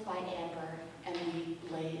defined by amber, and we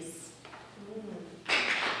blaze.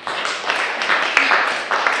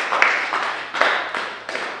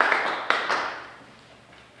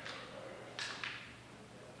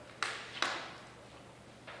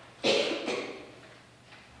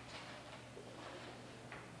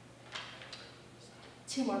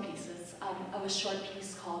 Two more pieces. Of a short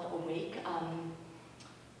piece called Awake. I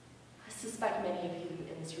suspect many of you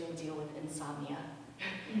in this room deal with insomnia.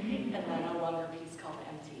 And then a longer piece called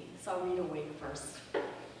Empty. So I'll read Awake first.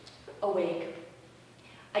 Awake.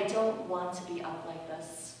 I don't want to be up like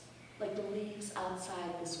this, like the leaves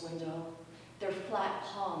outside this window. Their flat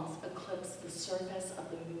palms eclipse the surface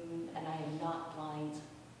of the moon, and I am not blind.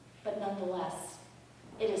 But nonetheless,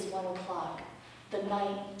 it is 1 o'clock. The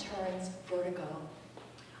night turns vertigo.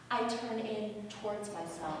 I turn in towards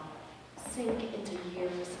myself, sink into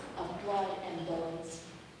years of blood and bones,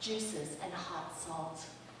 juices and hot salt.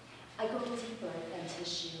 I go deeper than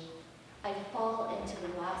tissue. I fall into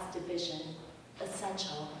the last division,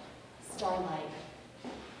 essential, starlight.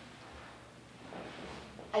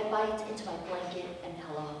 I bite into my blanket and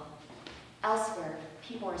pillow. Elsewhere,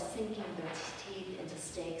 people are sinking their teeth into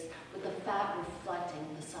steaks with the fat reflecting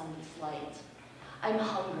the sun's light. I'm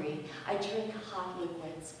hungry. I drink hot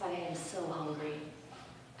liquids, but I am so hungry.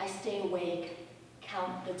 I stay awake,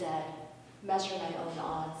 count the dead, measure my own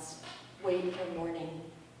odds, wait for morning.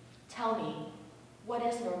 Tell me, what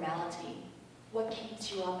is normality? What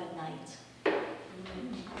keeps you up at night?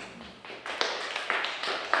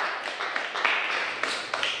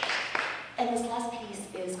 And this last piece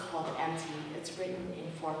is called Empty. It's written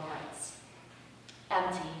in 4 parts.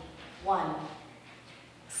 Empty. 1.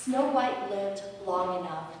 Snow White lived long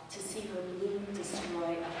enough to see her bloom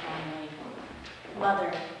destroy a family.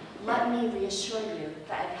 Mother, let me reassure you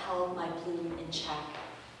that I've held my bloom in check.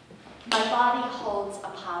 My body holds a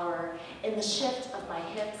power in the shift of my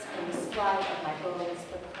hips and the slide of my bones,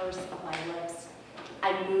 the purse of my lips.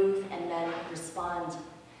 I move and then respond.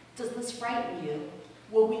 Does this frighten you?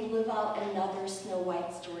 Will we live out another Snow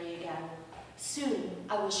White story again? Soon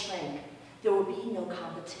I will shrink. There will be no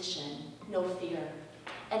competition, no fear,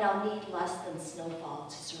 and I'll need less than snowfall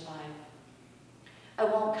to survive. I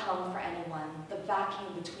won't come for anyone, the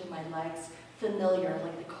vacuum between my legs, familiar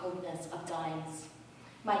like the coldness of dimes.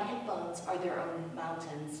 My hip bones are their own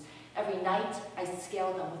mountains. Every night I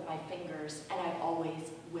scale them with my fingers, and I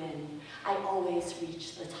always win. I always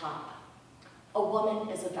reach the top. A woman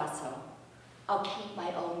is a vessel. I'll keep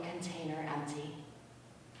my own container empty.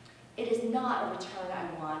 It is not a return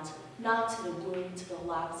I want, not to the womb, to the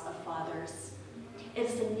laps of fathers. It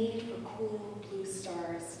is a need for cool blue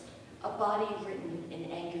stars, a body written in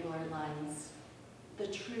angular lines, the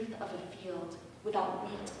truth of a field without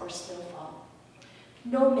wheat or snowfall.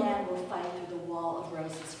 No man will fight through the wall of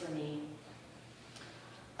roses for me.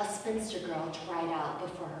 A spinster girl dried out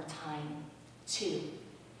before her time. 2.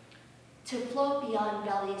 To float beyond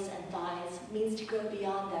bellies and thighs means to go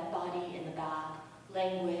beyond that body in the bath,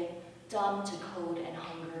 languid, dumb to cold and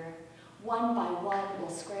hunger. One by one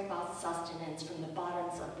will scrape out sustenance from the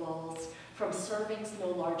bottoms of bowls, from servings no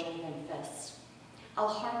larger than fists. Our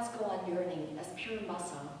hearts go on yearning as pure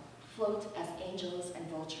muscle, float as angels and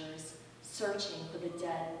vultures, searching for the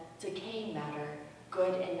dead, decaying matter,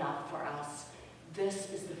 good enough for us.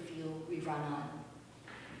 This is the field we run on.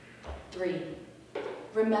 3.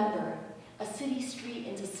 Remember, a city street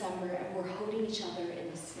in December and we're holding each other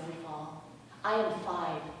in the snowfall. I am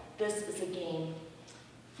 5. This is a game.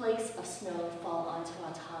 Flakes of snow fall onto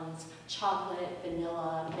our tongues, chocolate,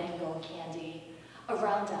 vanilla, mango candy.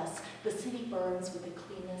 Around us, the city burns with the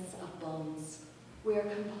cleanness of bones. We are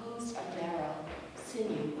composed of marrow,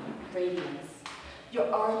 sinew, radiance.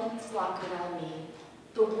 Your arms lock around me.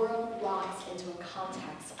 The world rocks into a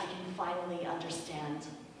context I can finally understand.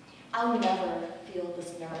 I'll never feel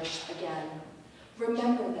this nourished again.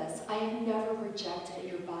 Remember this, I have never rejected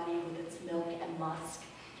your body with its milk and musk.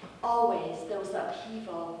 Always there was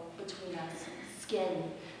upheaval between us,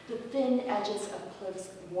 skin, the thin edges of cliffs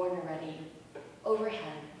worn already.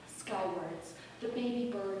 Overhead, skywards, the baby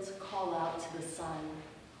birds call out to the sun.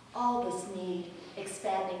 All this need,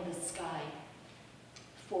 expanding the sky.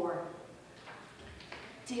 4.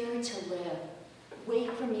 Dare to live.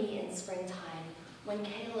 Wait for me in springtime, when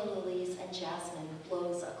Kayla lilies and jasmine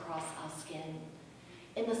blows across our skin.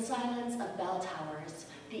 In the silence of bell towers,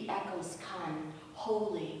 the echoes come,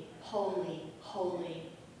 holy, holy, holy.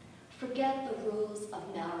 Forget the rules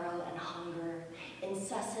of marrow and hunger,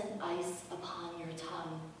 incessant ice upon your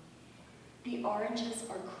tongue. The oranges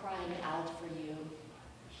are crying out for you.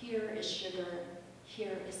 Here is sugar,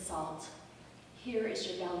 here is salt. Here is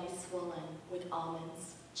your belly swollen with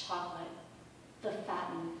almonds, chocolate, the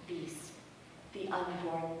fattened beast, the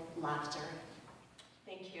unborn laughter.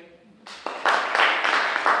 Thank you.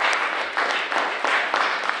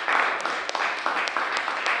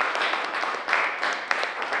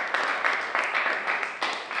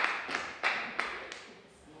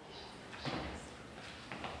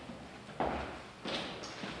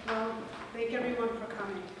 Well, thank everyone for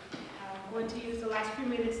coming. I'm going to use the last few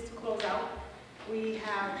minutes to close out. We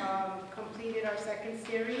have completed our second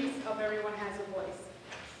series of Everyone Has a Voice.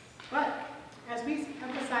 But as we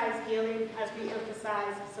emphasize healing, as we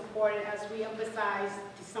emphasize support, as we emphasize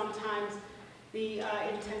sometimes the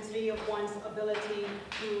intensity of one's ability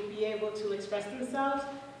to be able to express themselves,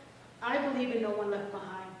 I believe in no one left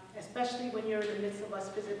behind, especially when you're in the midst of us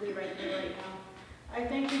physically right here, right now. I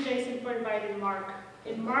thank you, Jason, for inviting Mark.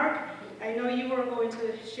 And Mark, I know you were going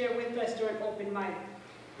to share with us during open mic.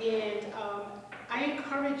 And I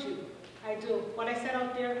encourage you, I do. What I said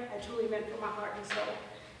out there, I truly meant from my heart and soul.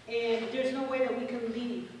 And there's no way that we can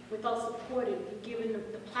leave without supporting and giving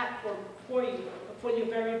the platform for you, for your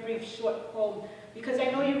very brief, short poem. Because I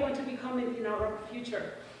know you're going to be coming in our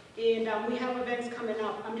future. And we have events coming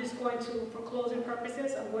up. I'm just going to, for closing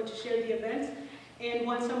purposes, I'm going to share the events. And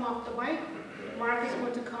once I'm off the mic, Mark is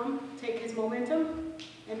going to come, take his momentum,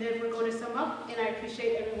 and then we're going to sum up, and I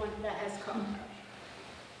appreciate everyone that has come.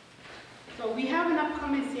 So we have an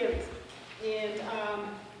upcoming series, and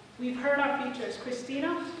we've heard our features,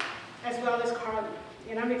 Christina, as well as Carly.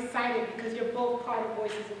 And I'm excited because you're both part of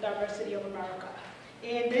Voices of Diversity of America.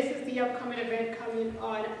 And this is the upcoming event coming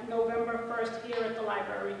on November 1st here at the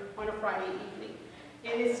library on a Friday evening.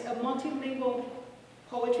 It is a multilingual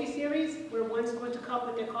poetry series where one's going to come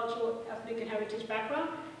with their cultural, ethnic, and heritage background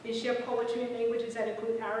and share poetry in languages that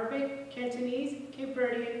include Arabic, Cantonese, Cape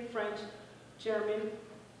Verdean, French, German,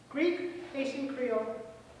 Greek, Haitian Creole,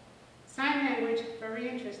 sign language, very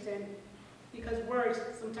interesting, because words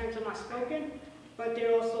sometimes are not spoken, but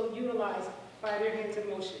they're also utilized by their hands in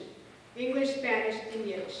motion. English, Spanish, and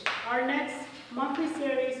Yiddish. Our next monthly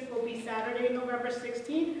series will be Saturday, November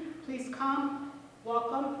 16th. Please come,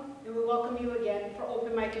 welcome, and we welcome you again for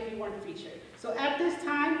open mic if you weren't featured. So at this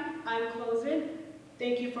time, I'm closing.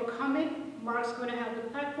 Thank you for coming. Mark's going to have the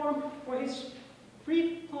platform for his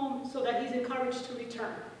brief poem so that he's encouraged to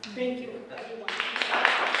return. Thank you, everyone.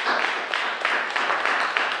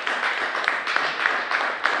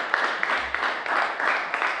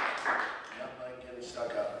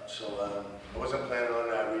 So I wasn't planning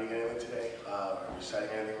on reading anything today, or reciting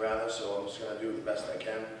anything rather, so I'm just going to do the best I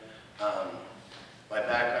can. My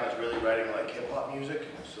background is really writing like hip-hop music,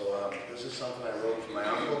 so this is something I wrote for my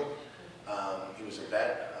uncle. He was a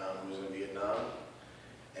vet, he was in Vietnam,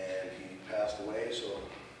 and he passed away, so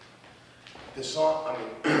this song,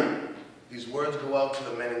 these words go out to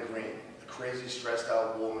the men in green, the crazy stressed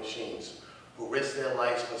out war machines, who risk their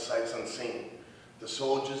lives for sights unseen. The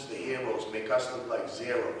soldiers, the heroes, make us look like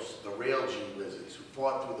zeros, the real G-wizards who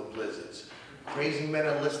fought through the blizzards. Crazy men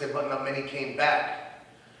enlisted, but not many came back,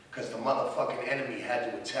 because the motherfucking enemy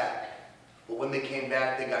had to attack. But when they came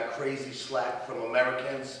back, they got crazy slack from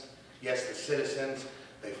Americans, yes, the citizens.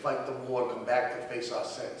 They fight the war and come back to face our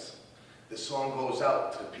sins. This song goes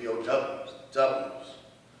out to the POWs.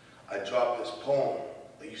 I dropped this poem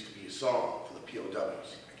that used to be a song for the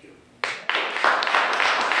POWs.